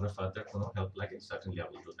 যদি কোনো ফার্দার কোনো হেল্প লাগে certainly I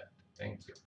will do that. Thank you.